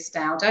after this,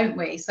 Dal, don't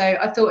we? So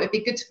I thought it'd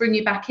be good to bring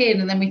you back in,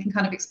 and then we can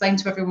kind of explain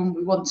to everyone what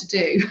we want to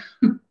do.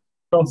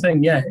 Whole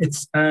thing, yeah.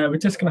 It's we're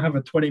just going to have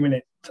a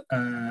 20-minute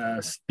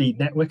speed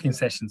networking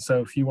session.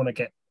 So if you want to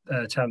get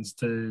a chance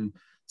to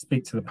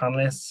speak to the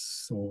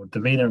panelists or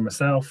Davina and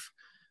myself,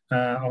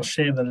 I'll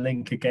share the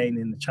link again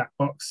in the chat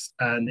box,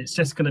 and it's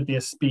just going to be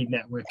a speed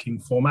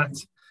networking format.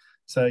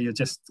 So you'll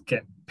just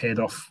get paired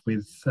off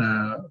with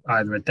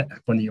either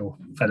one of your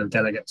fellow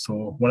delegates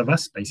or one of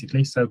us,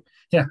 basically. So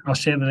yeah, I'll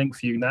share the link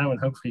for you now, and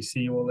hopefully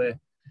see you all there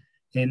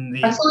in the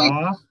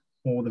bar.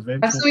 or the I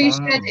virtual saw you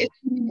bar? shared it a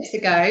few minutes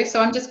ago, so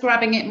I'm just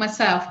grabbing it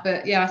myself.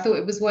 But yeah, I thought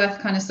it was worth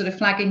kind of sort of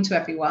flagging to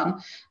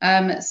everyone.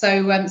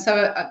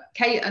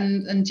 Kate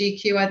and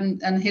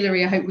GQ and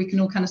Hilary, I hope we can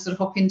all kind of sort of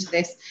hop into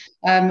this.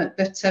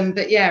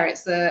 But yeah,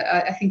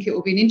 I think it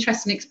will be an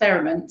interesting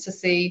experiment to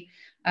see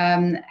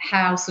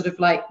how sort of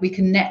like we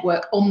can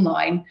network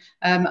online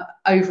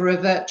over a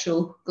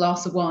virtual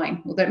glass of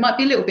wine. Although it might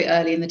be a little bit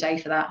early in the day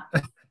for that.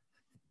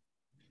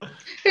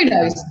 Who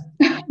knows?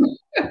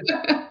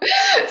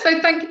 So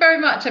thank you very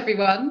much,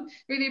 everyone.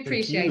 Really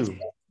appreciate it.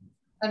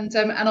 And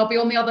I'll be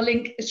on the other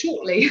link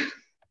shortly.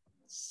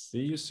 See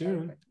you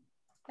soon.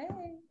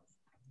 Hey.